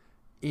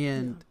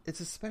 And it's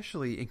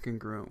especially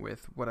incongruent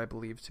with what I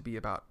believe to be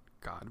about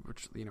God,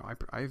 which,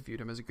 I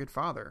viewed him as a good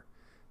father.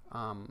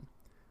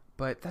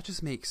 But that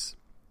just makes,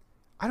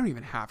 I don't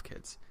even have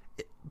kids,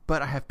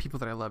 but I have people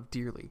that I love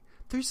dearly.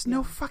 There's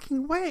no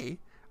fucking way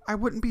I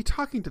wouldn't be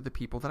talking to the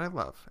people that I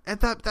love. And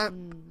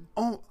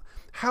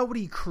how would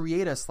he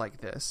create us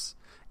like this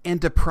and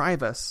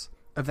deprive us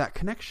of that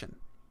connection?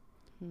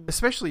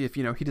 Especially if,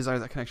 he desires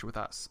that connection with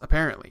us,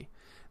 apparently.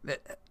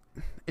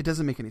 It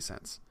doesn't make any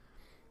sense.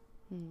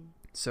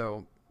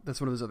 So that's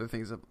one of those other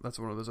things. That's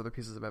one of those other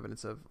pieces of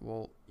evidence of,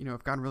 well,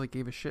 if God really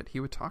gave a shit, he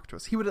would talk to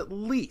us. He would at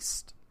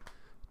least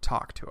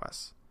talk to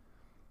us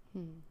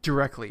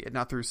directly, and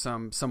not through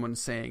someone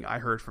saying, I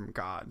heard from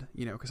God,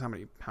 because how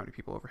many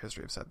people over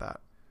history have said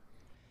that?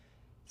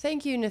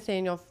 Thank you,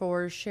 Nathaniel,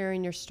 for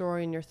sharing your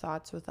story and your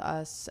thoughts with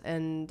us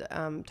and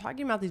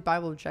talking about these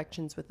Bible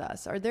objections with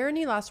us. Are there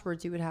any last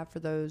words you would have for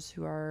those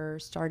who are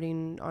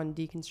starting on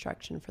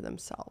deconstruction for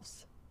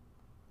themselves?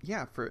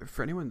 Yeah,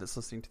 for anyone that's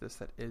listening to this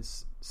that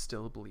is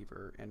still a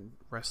believer and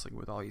wrestling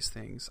with all these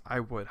things, I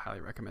would highly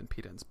recommend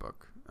Peden's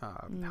book,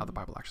 How the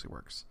Bible Actually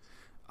Works,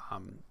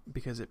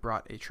 because it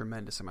brought a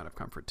tremendous amount of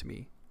comfort to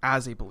me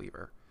as a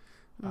believer.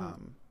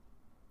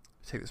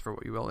 Take this for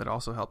what you will. It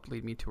also helped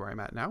lead me to where I'm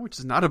at now, which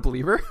is not a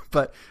believer,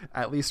 but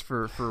at least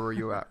for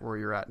where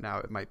you're at now,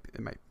 it might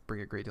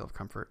bring a great deal of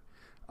comfort.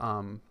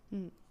 I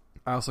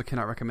also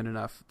cannot recommend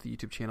enough the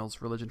YouTube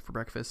channels Religion for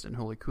Breakfast and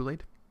Holy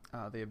Kool-Aid.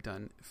 They have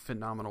done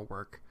phenomenal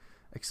work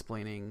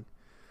explaining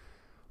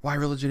why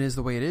religion is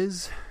the way it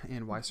is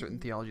and why certain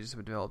theologies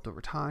have developed over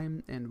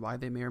time and why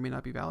they may or may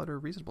not be valid or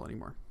reasonable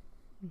anymore.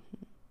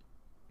 Mm-hmm.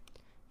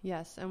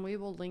 Yes, and we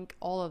will link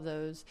all of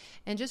those.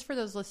 And just for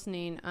those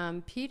listening,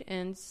 Pete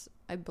Enns,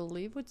 I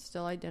believe, would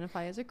still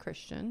identify as a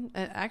Christian.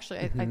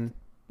 Actually,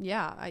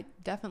 I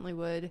definitely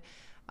would.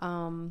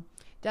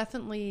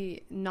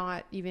 Definitely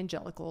not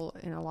evangelical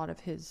in a lot of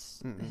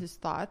his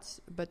thoughts,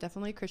 but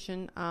definitely a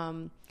Christian.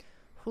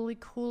 Holy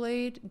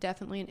Kool-Aid,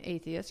 definitely an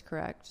atheist,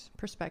 correct?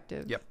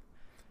 Perspective. Yep.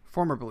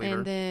 Former believer.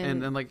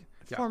 And then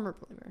yeah. Former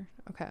believer.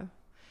 Okay.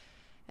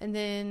 And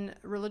then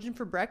Religion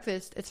for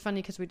Breakfast, it's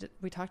funny because we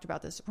talked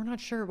about this. We're not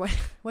sure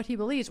what he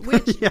believes,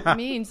 which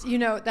means,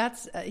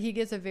 that's he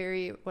gives a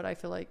very, what I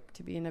feel like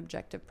to be an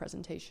objective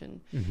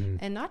presentation,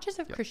 and not just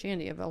of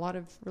Christianity, of a lot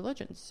of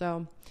religions.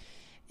 So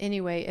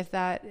anyway, if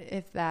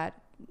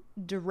that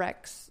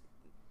directs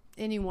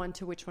anyone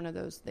to which one of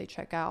those they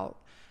check out,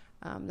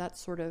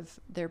 that's sort of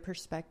their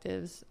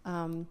perspectives.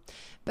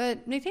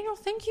 But Nathaniel,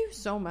 thank you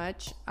so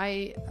much.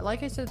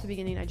 Like I said at the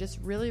beginning, I just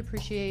really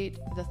appreciate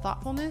the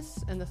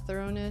thoughtfulness and the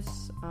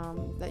thoroughness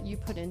that you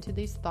put into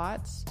these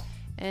thoughts.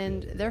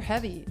 And they're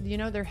heavy,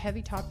 they're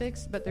heavy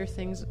topics, but they're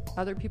things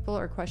other people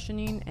are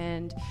questioning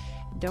and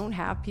don't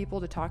have people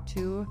to talk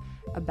to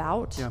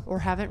about or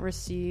haven't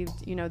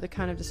received, the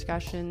kind of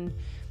discussion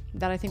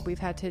that I think we've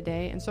had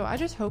today. And so I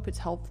just hope it's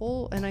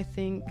helpful. And I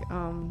think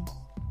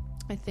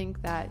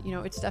that,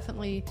 it's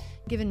definitely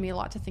given me a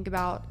lot to think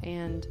about.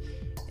 And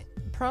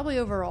probably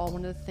overall,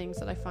 one of the things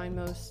that I find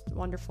most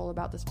wonderful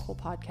about this whole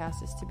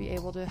podcast is to be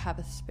able to have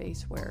a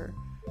space where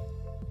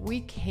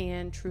we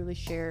can truly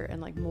share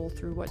and mull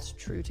through what's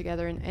true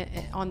together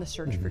and on the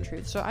search for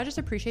truth. So I just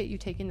appreciate you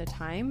taking the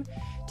time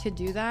to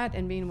do that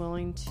and being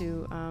willing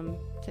to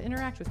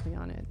interact with me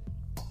on it.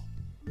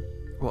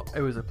 Well,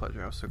 it was a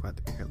pleasure. I was so glad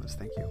to be here, Liz.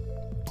 Thank you.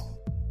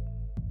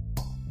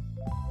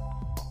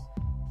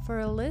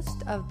 For a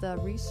list of the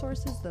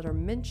resources that are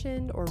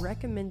mentioned or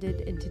recommended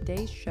in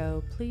today's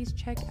show, please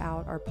check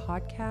out our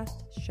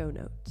podcast show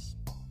notes.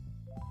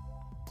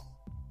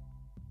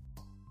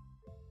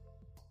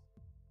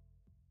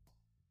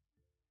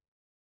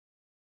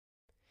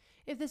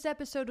 If this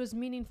episode was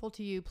meaningful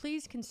to you,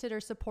 please consider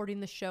supporting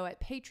the show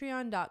at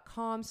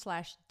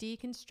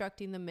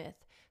patreon.com/deconstructingthemyth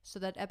so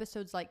that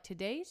episodes like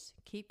today's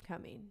keep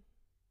coming.